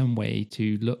least have some way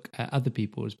to look at other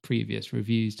people's previous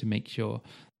reviews to make sure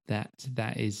that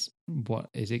that is what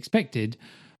is expected.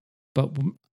 But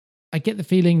I get the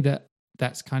feeling that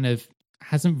that's kind of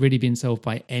hasn't really been solved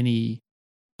by any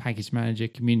package manager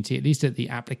community, at least at the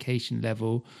application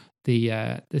level.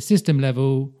 The system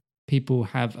level, people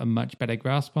have a much better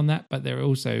grasp on that, but they're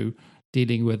also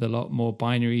dealing with a lot more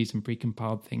binaries and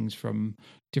precompiled things from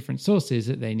different sources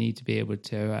that they need to be able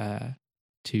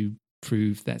to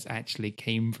prove that's actually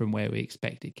came from where we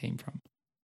expect it came from.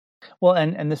 Well,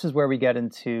 and this is where we get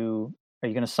into, are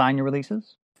you going to sign your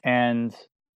releases? And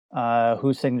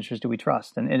whose signatures do we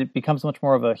trust? And it becomes much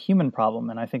more of a human problem.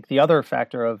 And I think the other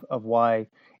factor of why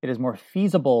it is more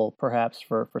feasible, perhaps,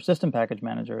 for system package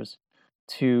managers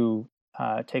to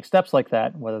take steps like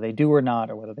that, whether they do or not,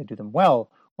 or whether they do them well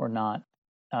or not,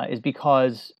 is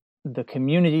because the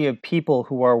community of people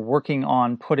who are working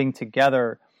on putting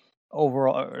together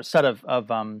overall a set of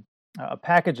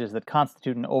packages that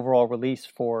constitute an overall release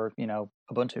for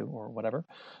Ubuntu or whatever,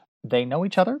 they know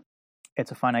each other.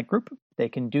 It's a finite group. They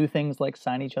can do things like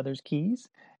sign each other's keys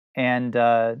and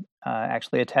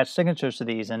actually attach signatures to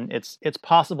these. And it's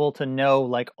possible to know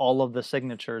like all of the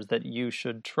signatures that you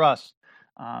should trust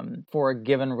for a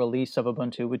given release of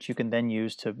Ubuntu, which you can then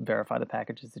use to verify the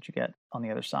packages that you get on the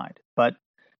other side. But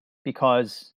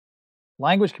because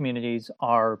language communities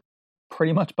are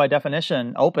pretty much by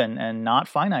definition open and not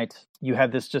finite, you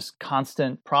have this just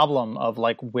constant problem of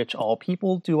like, which all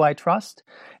people do I trust?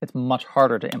 It's much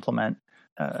harder to implement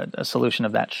a solution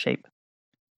of that shape.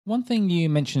 One thing you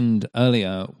mentioned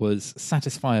earlier was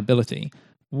satisfiability.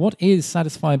 What is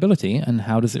satisfiability and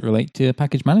how does it relate to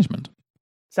package management?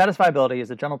 Satisfiability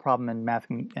is a general problem in math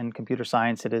and computer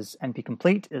science. It is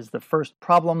NP-complete, is the first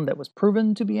problem that was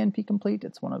proven to be NP-complete.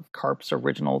 It's one of CARP's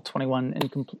original 21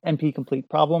 NP-complete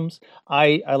problems.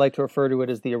 I like to refer to it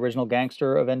as the original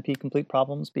gangster of NP-complete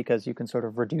problems because you can sort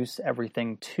of reduce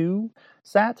everything to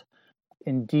SAT.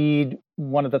 Indeed,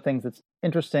 one of the things that's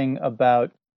interesting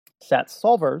about SAT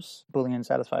solvers, Boolean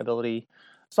satisfiability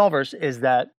solvers is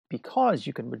that because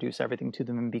you can reduce everything to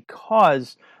them and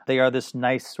because they are this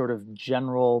nice sort of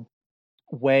general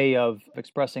way of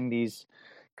expressing these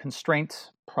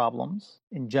constraint problems,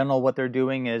 in general, what they're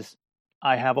doing is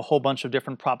I have a whole bunch of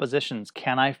different propositions.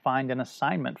 Can I find an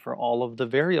assignment for all of the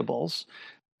variables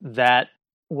that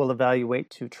will evaluate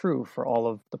to true for all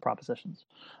of the propositions?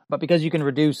 But because you can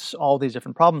reduce all these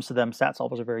different problems to them, SAT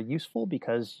solvers are very useful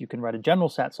because you can write a general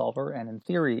SAT solver, and in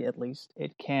theory, at least,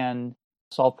 it can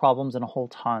solve problems in a whole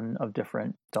ton of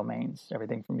different domains.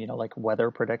 Everything from, like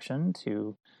weather prediction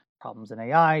to problems in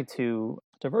AI to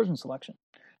version selection.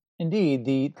 Indeed,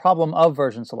 the problem of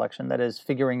version selection, that is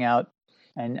figuring out,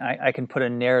 and I can put a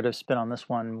narrative spin on this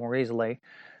one more easily,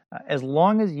 as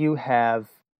long as you have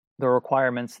the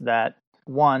requirements that,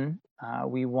 one,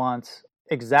 we want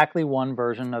exactly one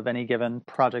version of any given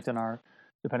project in our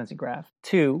dependency graph.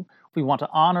 Two, we want to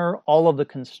honor all of the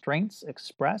constraints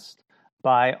expressed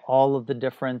by all of the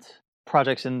different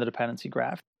projects in the dependency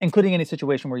graph, including any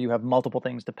situation where you have multiple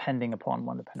things depending upon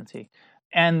one dependency.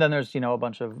 And then there's, a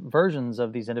bunch of versions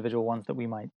of these individual ones that we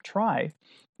might try.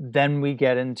 Then we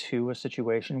get into a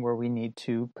situation where we need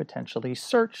to potentially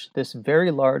search this very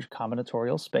large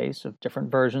combinatorial space of different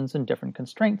versions and different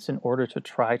constraints in order to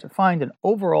try to find an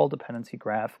overall dependency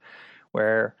graph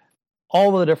where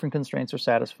all of the different constraints are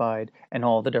satisfied and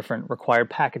all the different required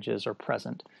packages are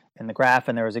present in the graph,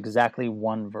 and there is exactly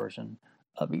one version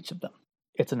of each of them.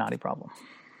 It's a knotty problem.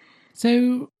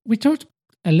 So we talked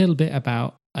a little bit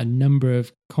about a number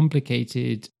of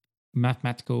complicated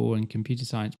mathematical and computer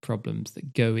science problems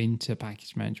that go into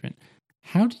package management.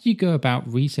 How did you go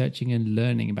about researching and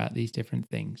learning about these different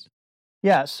things?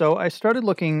 Yeah, so I started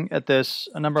looking at this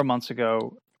a number of months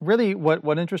ago. Really,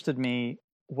 what interested me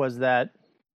was that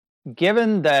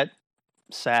given that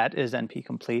SAT is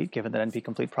NP-complete, given that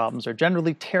NP-complete problems are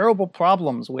generally terrible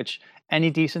problems, which any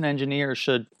decent engineer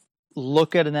should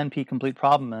look at an NP-complete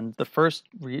problem, and the first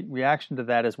reaction to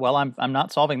that is, well, I'm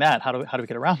not solving that. How do we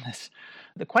get around this?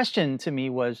 The question to me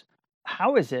was,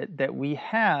 how is it that we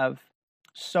have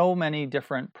so many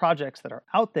different projects that are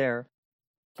out there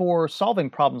for solving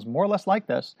problems more or less like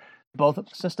this, both at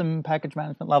the system package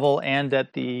management level and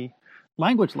at the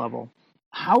language level?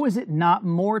 How is it not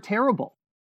more terrible?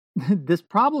 This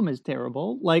problem is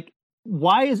terrible.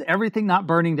 Why is everything not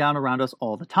burning down around us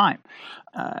all the time?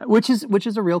 Which is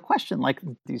a real question.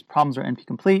 These problems are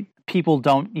NP-complete. People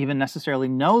don't even necessarily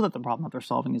know that the problem that they're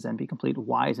solving is NP-complete.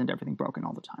 Why isn't everything broken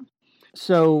all the time?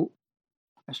 So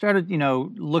I started,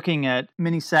 looking at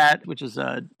Minisat, which is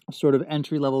a sort of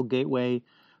entry-level gateway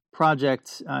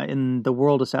project in the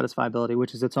world of satisfiability,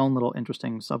 which is its own little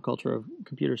interesting subculture of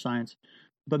computer science.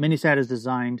 But Minisat is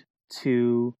designed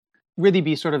to really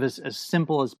be sort of as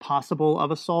simple as possible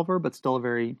of a solver, but still a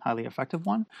very highly effective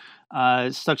one,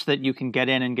 such that you can get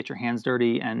in and get your hands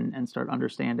dirty and start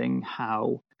understanding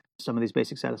how some of these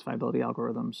basic satisfiability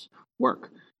algorithms work.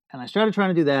 And I started trying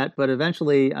to do that, but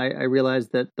eventually I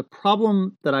realized that the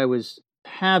problem that I was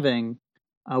having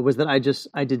was that I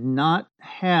did not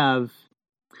have,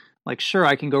 sure,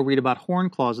 I can go read about horn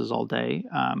clauses all day,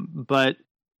 but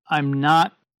I'm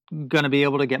not going to be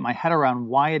able to get my head around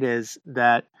what it is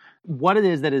that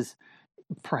is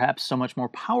perhaps so much more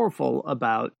powerful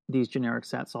about these generic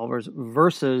SAT solvers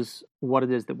versus what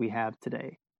it is that we have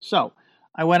today. So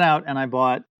I went out and I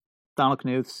bought Donald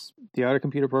Knuth's The Art of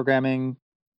Computer Programming,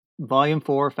 Volume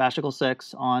 4, Fascicle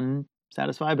 6 on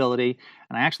satisfiability,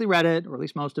 and I actually read it, or at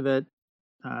least most of it,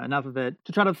 enough of it,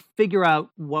 to try to figure out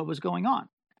what was going on.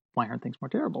 Why aren't things more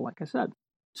terrible, like I said?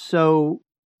 So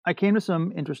I came to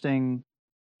some interesting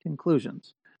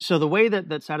conclusions. So the way that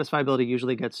satisfiability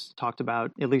usually gets talked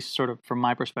about, at least sort of from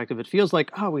my perspective, it feels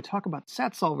like, we talk about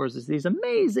SAT solvers as these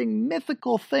amazing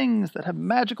mythical things that have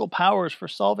magical powers for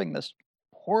solving this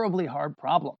horribly hard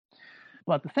problem.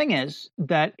 But the thing is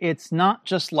that it's not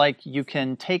just like you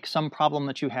can take some problem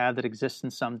that you have that exists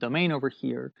in some domain over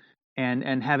here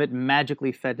and have it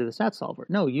magically fed to the SAT solver.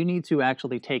 No, you need to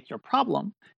actually take your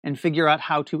problem and figure out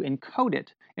how to encode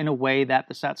it in a way that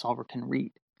the SAT solver can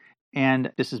read.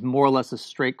 And this is more or less a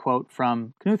straight quote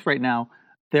from Knuth right now.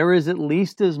 There is at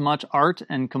least as much art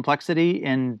and complexity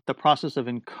in the process of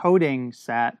encoding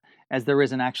SAT as there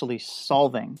is in actually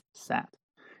solving SAT.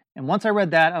 And once I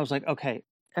read that, I was like, okay,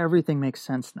 everything makes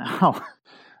sense now.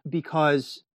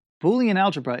 Because Boolean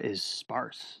algebra is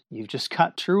sparse. You've just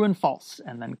got true and false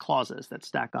and then clauses that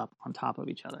stack up on top of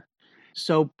each other.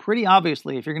 So pretty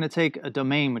obviously, if you're going to take a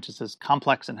domain which is as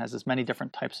complex and has as many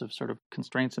different types of sort of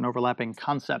constraints and overlapping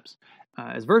concepts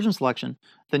as version selection,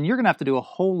 then you're going to have to do a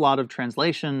whole lot of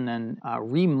translation and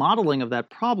remodeling of that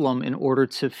problem in order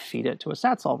to feed it to a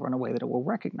SAT solver in a way that it will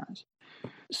recognize.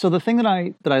 So the thing that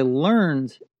I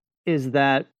learned is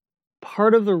that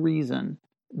part of the reason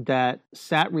that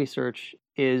SAT research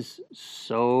is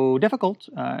so difficult,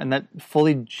 and that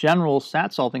fully general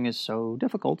SAT solving is so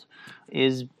difficult,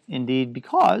 is indeed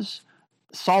because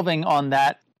solving on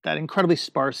that incredibly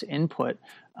sparse input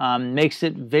makes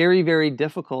it very, very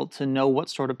difficult to know what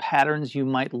sort of patterns you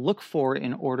might look for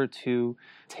in order to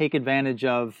take advantage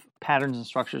of patterns and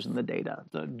structures in the data.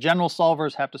 The general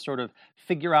solvers have to sort of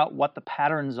figure out what the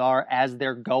patterns are as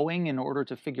they're going in order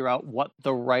to figure out what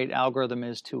the right algorithm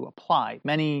is to apply.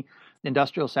 Many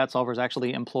industrial SAT solvers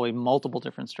actually employ multiple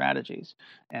different strategies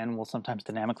and will sometimes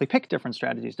dynamically pick different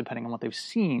strategies depending on what they've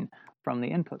seen from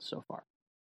the inputs so far.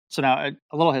 So now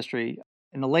a little history.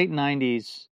 In the late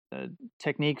 90s, a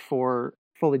technique for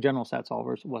fully general SAT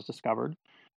solvers was discovered.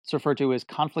 It's referred to as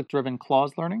conflict-driven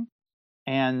clause learning.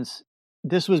 And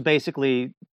this was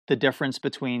basically the difference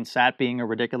between SAT being a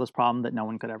ridiculous problem that no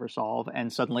one could ever solve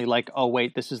and suddenly like, oh,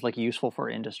 wait, this is like useful for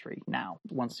industry now,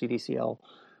 once CDCL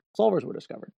solvers were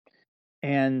discovered.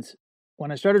 And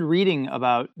when I started reading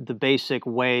about the basic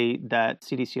way that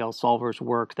CDCL solvers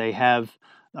work, they have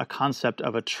a concept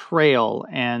of a trail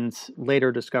and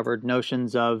later discovered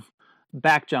notions of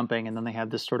back jumping. And then they have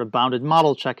this sort of bounded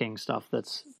model checking stuff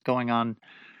that's going on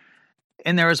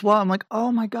in there as well. I'm like,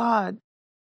 oh my God,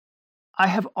 I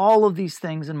have all of these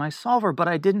things in my solver, but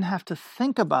I didn't have to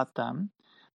think about them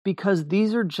because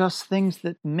these are just things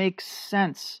that make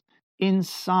sense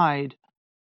inside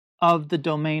of the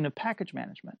domain of package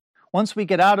management. Once we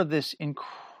get out of this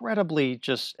incredibly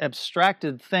just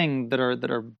abstracted thing that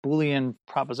are Boolean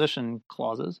proposition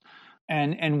clauses,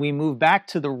 and we move back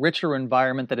to the richer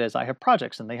environment that is, I have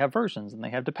projects and they have versions and they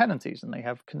have dependencies and they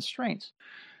have constraints.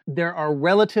 There are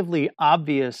relatively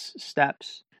obvious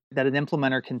steps that an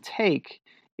implementer can take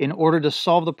in order to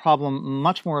solve the problem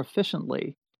much more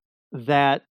efficiently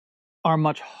that are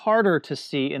much harder to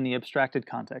see in the abstracted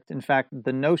context. In fact,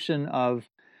 the notion of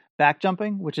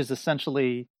backjumping, which is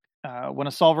essentially when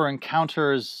a solver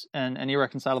encounters an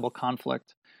irreconcilable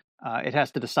conflict, it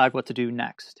has to decide what to do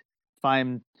next. If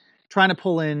I'm trying to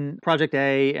pull in project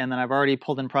A, and then I've already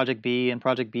pulled in project B, and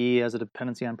project B has a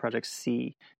dependency on project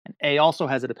C, and A also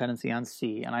has a dependency on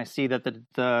C, and I see that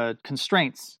the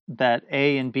constraints that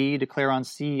A and B declare on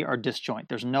C are disjoint.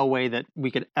 There's no way that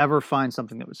we could ever find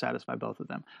something that would satisfy both of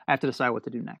them. I have to decide what to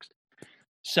do next.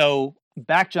 So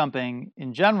backjumping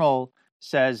in general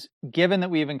says, given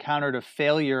that we've encountered a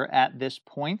failure at this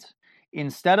point,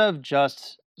 instead of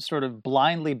just sort of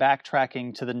blindly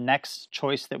backtracking to the next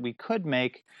choice that we could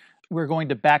make, we're going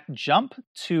to back jump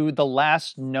to the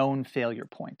last known failure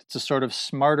point. It's a sort of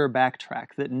smarter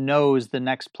backtrack that knows the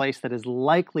next place that is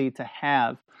likely to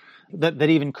have, that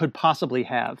even could possibly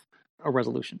have a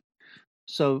resolution.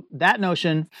 So that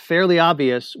notion, fairly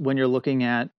obvious when you're looking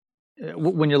at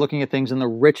things in the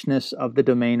richness of the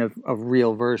domain of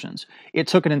real versions. It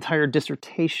took an entire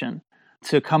dissertation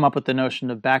to come up with the notion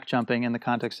of backjumping in the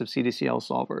context of CDCL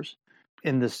solvers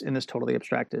in this totally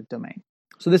abstracted domain.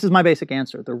 So this is my basic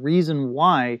answer. The reason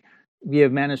why we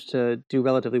have managed to do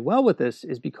relatively well with this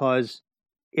is because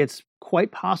it's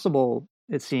quite possible,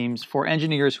 it seems, for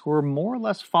engineers who are more or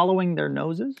less following their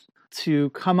noses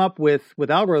to come up with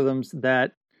algorithms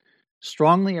that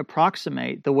strongly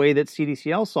approximate the way that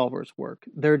CDCL solvers work.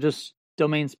 They're just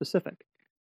domain specific.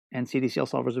 And CDCL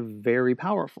solvers are very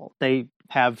powerful. They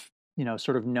have,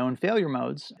 sort of known failure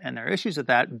modes, and there are issues with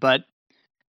that, but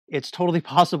it's totally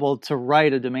possible to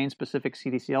write a domain-specific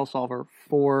CDCL solver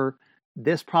for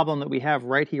this problem that we have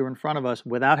right here in front of us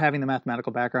without having the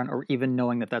mathematical background or even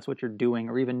knowing that that's what you're doing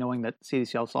or even knowing that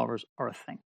CDCL solvers are a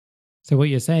thing. So what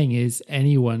you're saying is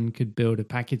anyone could build a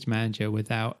package manager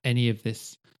without any of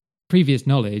this previous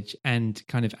knowledge and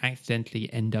kind of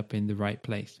accidentally end up in the right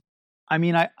place. I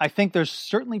mean, I think there's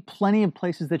certainly plenty of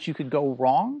places that you could go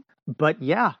wrong, but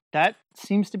yeah, that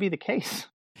seems to be the case.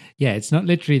 Yeah, it's not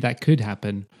literally that could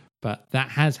happen, but that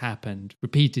has happened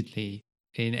repeatedly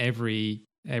in every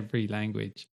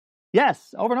language.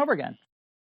 Yes, over and over again.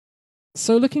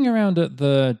 So looking around at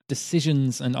the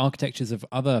decisions and architectures of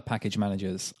other package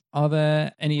managers, are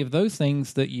there any of those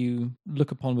things that you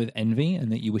look upon with envy and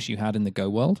that you wish you had in the Go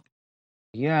world?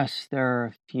 Yes, there are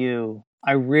a few.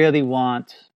 I really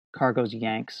want Cargo's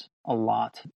Yanks a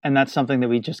lot, and that's something that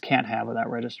we just can't have without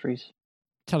registries.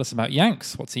 Tell us about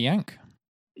Yanks. What's a Yank?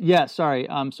 Yeah, sorry.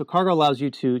 So Cargo allows you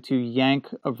to yank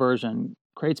a version.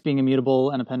 Crates being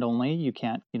immutable and append only, you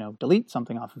can't, delete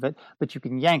something off of it, but you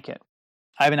can yank it.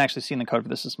 I haven't actually seen the code for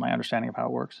this. This is my understanding of how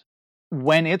it works.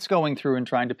 When it's going through and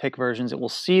trying to pick versions, it will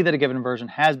see that a given version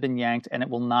has been yanked, and it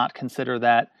will not consider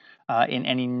that in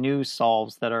any new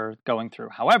solves that are going through.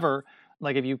 However,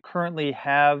 like if you currently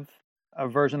have a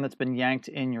version that's been yanked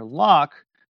in your lock,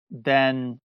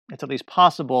 then it's at least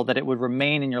possible that it would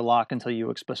remain in your lock until you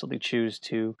explicitly choose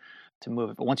to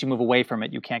move it. But once you move away from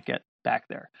it, you can't get back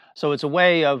there. So it's a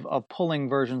way of pulling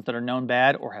versions that are known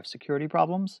bad or have security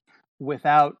problems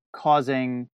without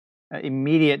causing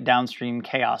immediate downstream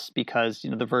chaos because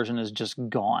the version is just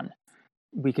gone.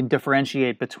 We can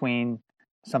differentiate between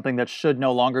something that should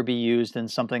no longer be used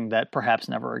and something that perhaps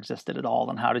never existed at all.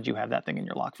 And how did you have that thing in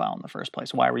your lock file in the first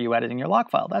place? Why were you editing your lock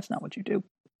file? That's not what you do.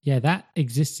 Yeah, that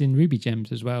exists in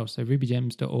RubyGems as well. So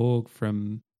rubygems.org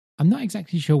from, I'm not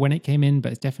exactly sure when it came in,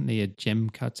 but it's definitely a gem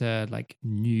cutter, like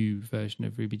new version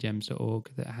of rubygems.org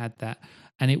that had that.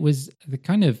 And it was the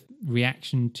kind of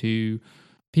reaction to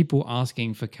people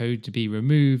asking for code to be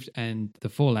removed and the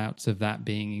fallouts of that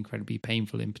being incredibly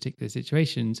painful in particular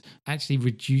situations actually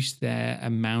reduced their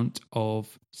amount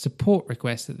of support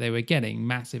requests that they were getting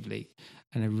massively.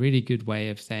 And a really good way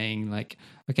of saying like,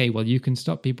 okay, well, you can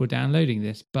stop people downloading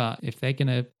this, but if they're going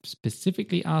to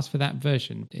specifically ask for that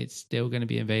version, it's still going to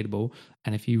be available.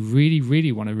 And if you really,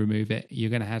 really want to remove it, you're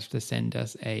going to have to send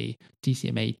us a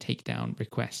DCMA takedown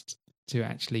request to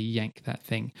actually yank that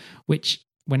thing, which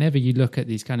whenever you look at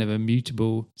these kind of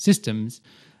immutable systems,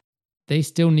 they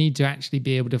still need to actually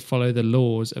be able to follow the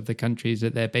laws of the countries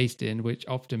that they're based in, which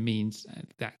often means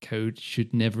that code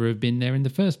should never have been there in the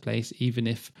first place, even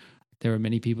if there are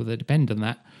many people that depend on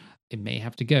that. It may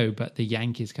have to go, but the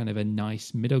yank is kind of a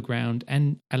nice middle ground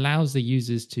and allows the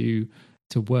users to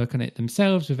work on it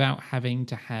themselves without having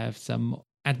to have some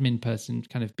admin person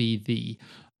kind of be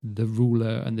the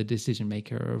ruler and the decision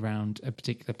maker around a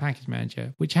particular package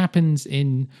manager, which happens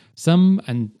in some,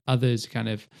 and others kind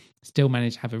of still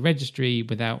manage to have a registry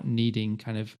without needing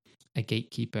kind of a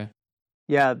gatekeeper.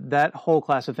 Yeah, that whole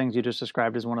class of things you just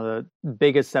described is one of the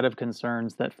biggest set of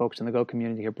concerns that folks in the Go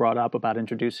community have brought up about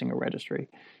introducing a registry.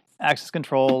 Access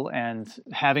control and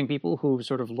having people who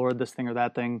sort of lord this thing or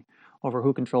that thing over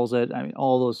who controls it. I mean,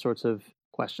 all those sorts of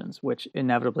questions, which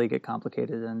inevitably get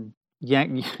complicated. And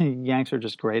yanks are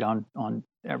just great on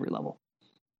every level.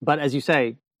 But as you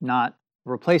say, not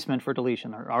replacement for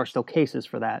deletion. There are still cases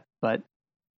for that, but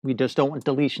we just don't want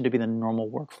deletion to be the normal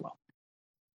workflow.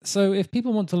 So if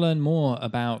people want to learn more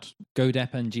about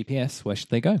GoDep and GPS, where should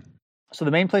they go? So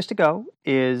the main place to go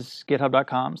is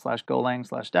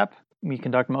github.com/golang/dep. We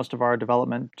conduct most of our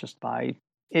development just by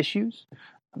issues.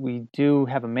 We do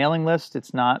have a mailing list.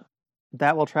 It's not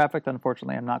that well trafficked.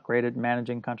 Unfortunately, I'm not great at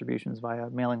managing contributions via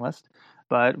mailing list.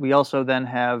 But we also then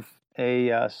have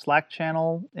a Slack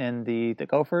channel in the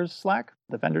Gophers Slack,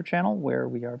 the vendor channel, where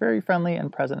we are very friendly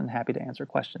and present and happy to answer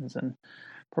questions and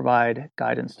provide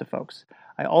guidance to folks.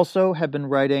 I also have been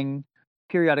writing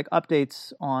periodic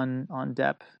updates on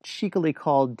dep, cheekily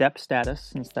called dep status,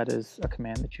 since that is a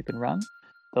command that you can run.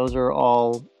 Those are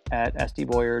all at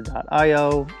sdboyer.io/dep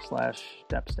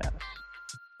status.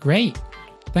 Great.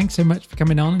 Thanks so much for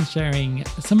coming on and sharing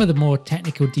some of the more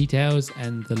technical details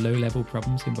and the low-level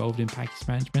problems involved in package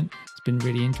management. It's been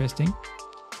really interesting.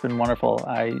 It's been wonderful.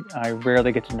 I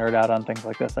rarely get to nerd out on things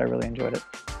like this. I really enjoyed it.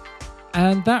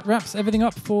 And that wraps everything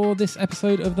up for this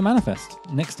episode of The Manifest.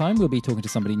 Next time, we'll be talking to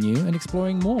somebody new and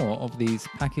exploring more of these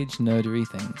package nerdery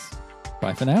things.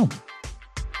 Bye for now.